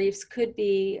coral reefs could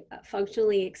be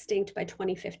functionally extinct by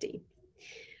 2050.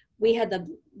 We had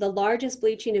the largest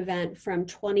bleaching event from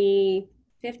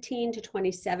 2015 to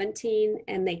 2017,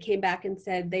 and they came back and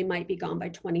said they might be gone by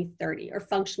 2030 or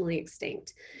functionally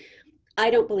extinct. I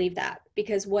don't believe that,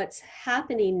 because what's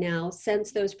happening now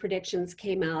since those predictions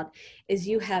came out is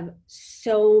you have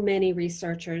so many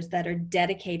researchers that are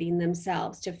dedicating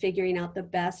themselves to figuring out the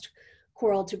best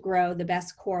coral to grow, the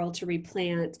best coral to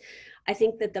replant. I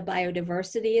think that the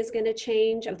biodiversity is going to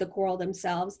change of the coral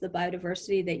themselves. The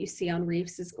biodiversity that you see on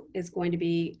reefs is going to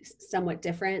be somewhat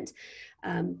different,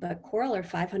 but coral are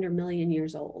 500 million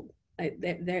years old.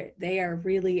 They are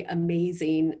really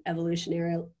amazing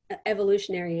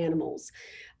evolutionary animals.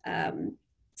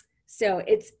 So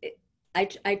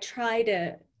I try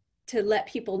to let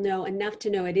people know enough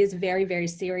to know it is very, very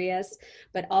serious,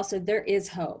 but also there is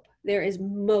hope. There is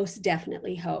most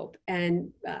definitely hope,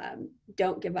 and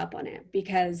don't give up on it,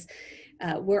 because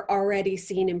we're already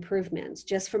seeing improvements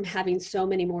just from having so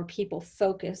many more people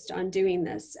focused on doing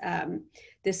this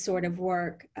sort of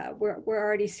work. We're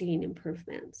already seeing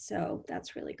improvements, so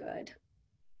that's really good.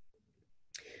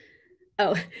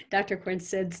 Oh, Dr.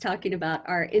 Cornstead's talking about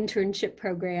our internship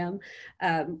program,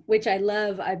 which I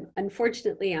love.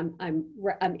 Unfortunately,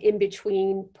 I'm in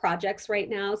between projects right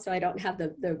now, so I don't have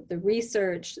the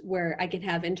research where I can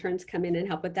have interns come in and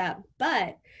help with that.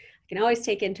 But I can always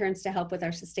take interns to help with our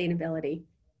sustainability.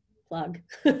 Plug.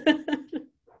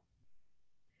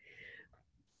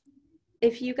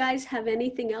 If you guys have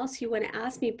anything else you want to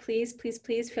ask me, please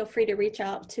feel free to reach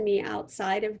out to me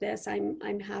outside of this.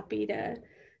 I'm happy to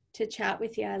chat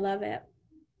with you. I love it.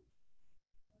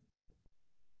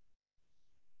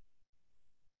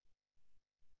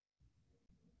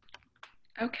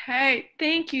 Okay,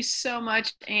 thank you so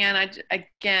much, Anne.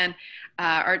 Again,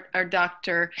 our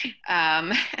Dr.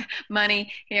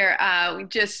 Money here, we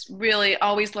just really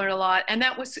always learn a lot. And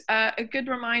that was a good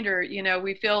reminder.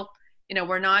 We feel,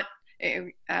 we're not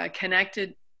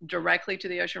connected directly to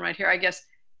the ocean right here. I guess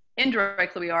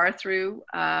indirectly we are through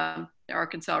the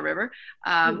Arkansas River,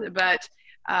 but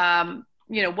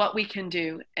what we can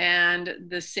do, and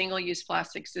the single-use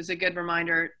plastics is a good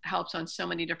reminder. Helps on so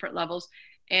many different levels,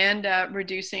 and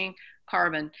reducing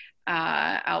carbon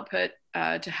output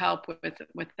to help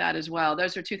with that as well.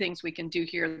 Those are two things we can do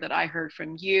here that I heard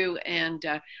from you, and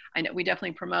I know we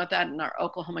definitely promote that in our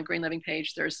Oklahoma Green Living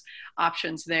page. There's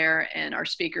options there, and our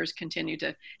speakers continue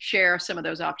to share some of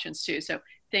those options too. So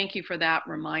thank you for that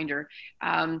reminder.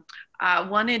 I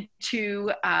wanted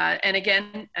to, and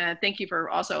again, thank you for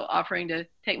also offering to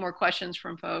take more questions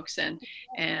from folks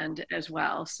and as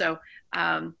well. So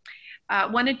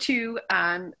wanted to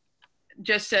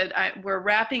just said we're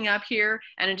wrapping up here,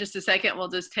 and in just a second we'll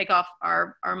just take off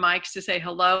our mics to say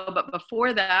hello. But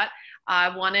before that,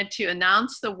 I wanted to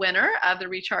announce the winner of the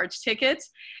recharge tickets,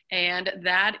 and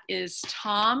that is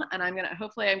Tom. And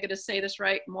hopefully I'm gonna say this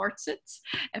right, Mortzitz.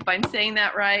 If I'm saying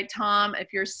that right, Tom,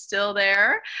 if you're still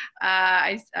there,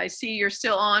 I see you're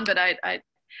still on, but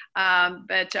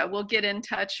But we'll get in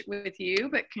touch with you.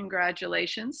 But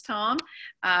congratulations, Tom,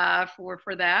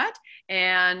 for that.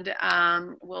 And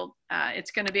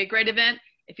it's going to be a great event.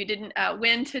 If you didn't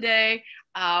win today,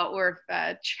 or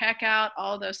check out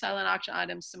all those silent auction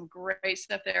items, some great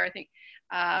stuff there. I think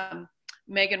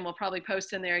Megan will probably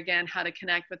post in there again how to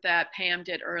connect with that. Pam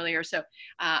did earlier. So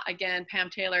again, Pam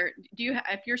Taylor,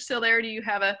 if you're still there, do you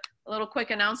have a little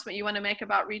quick announcement you want to make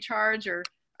about Recharge, or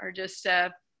just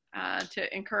to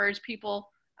encourage people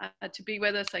to be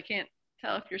with us? I can't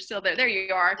tell if you're still there. There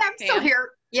you are. I'm still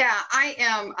here. Yeah, I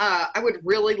am. I would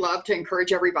really love to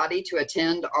encourage everybody to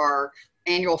attend our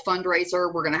annual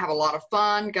fundraiser. We're going to have a lot of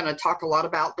fun, going to talk a lot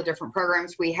about the different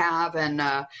programs we have, and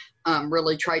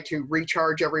really try to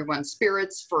recharge everyone's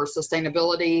spirits for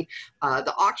sustainability.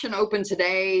 The auction opened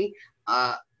today.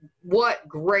 What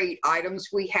great items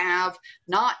we have,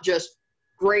 not just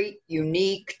great,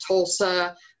 unique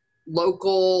Tulsa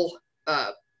local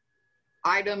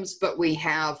items, but we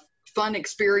have fun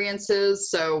experiences.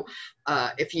 So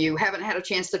if you haven't had a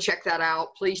chance to check that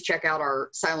out, please check out our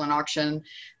silent auction.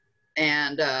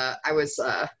 And I was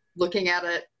looking at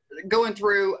it, going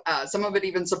through, some of it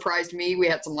even surprised me. We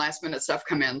had some last minute stuff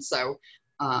come in. So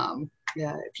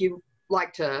yeah, if you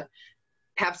like to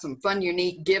have some fun,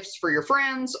 unique gifts for your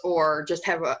friends, or just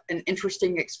have an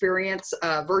interesting experience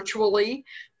virtually,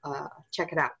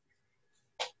 check it out.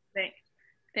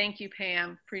 Thank you,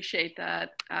 Pam. Appreciate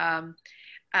that.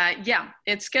 Yeah,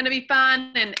 it's going to be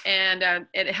fun, and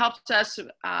it helps us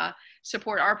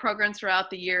support our programs throughout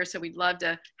the year. So we'd love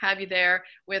to have you there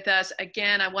with us.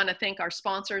 Again, I want to thank our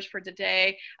sponsors for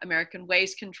today: American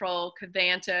Waste Control,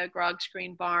 Covanta, Grog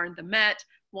Screen Barn, the Met,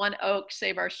 One Oak,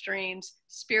 Save Our Streams,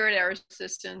 Spirit Air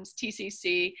Systems,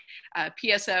 TCC,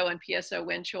 PSO, and PSO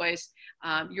Wind Choice.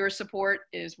 Your support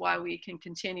is why we can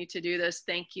continue to do this.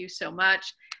 Thank you so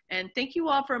much. And thank you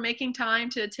all for making time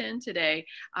to attend today.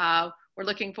 We're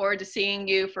looking forward to seeing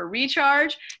you for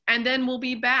Recharge, and then we'll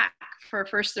be back for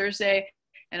First Thursday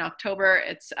in October.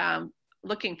 It's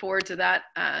looking forward to that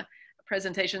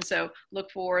presentation, so look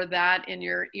for that in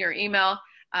your email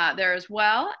there as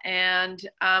well. And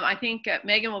I think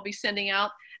Megan will be sending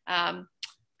out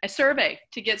a survey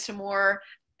to get some more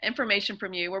information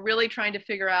from you. We're really trying to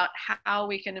figure out how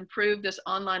we can improve this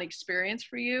online experience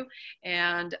for you.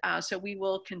 And so we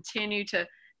will continue to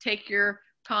take your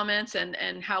comments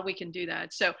and how we can do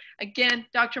that. So again,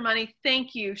 Dr. Money,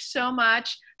 thank you so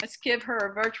much. Let's give her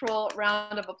a virtual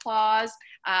round of applause.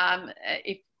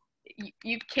 If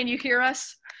can you hear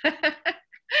us?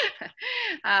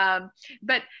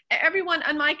 But everyone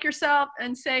unmic yourself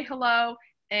and say hello.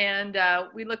 And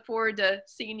we look forward to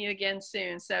seeing you again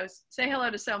soon. So say hello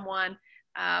to someone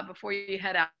before you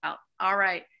head out. All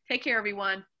right. Take care,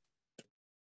 everyone.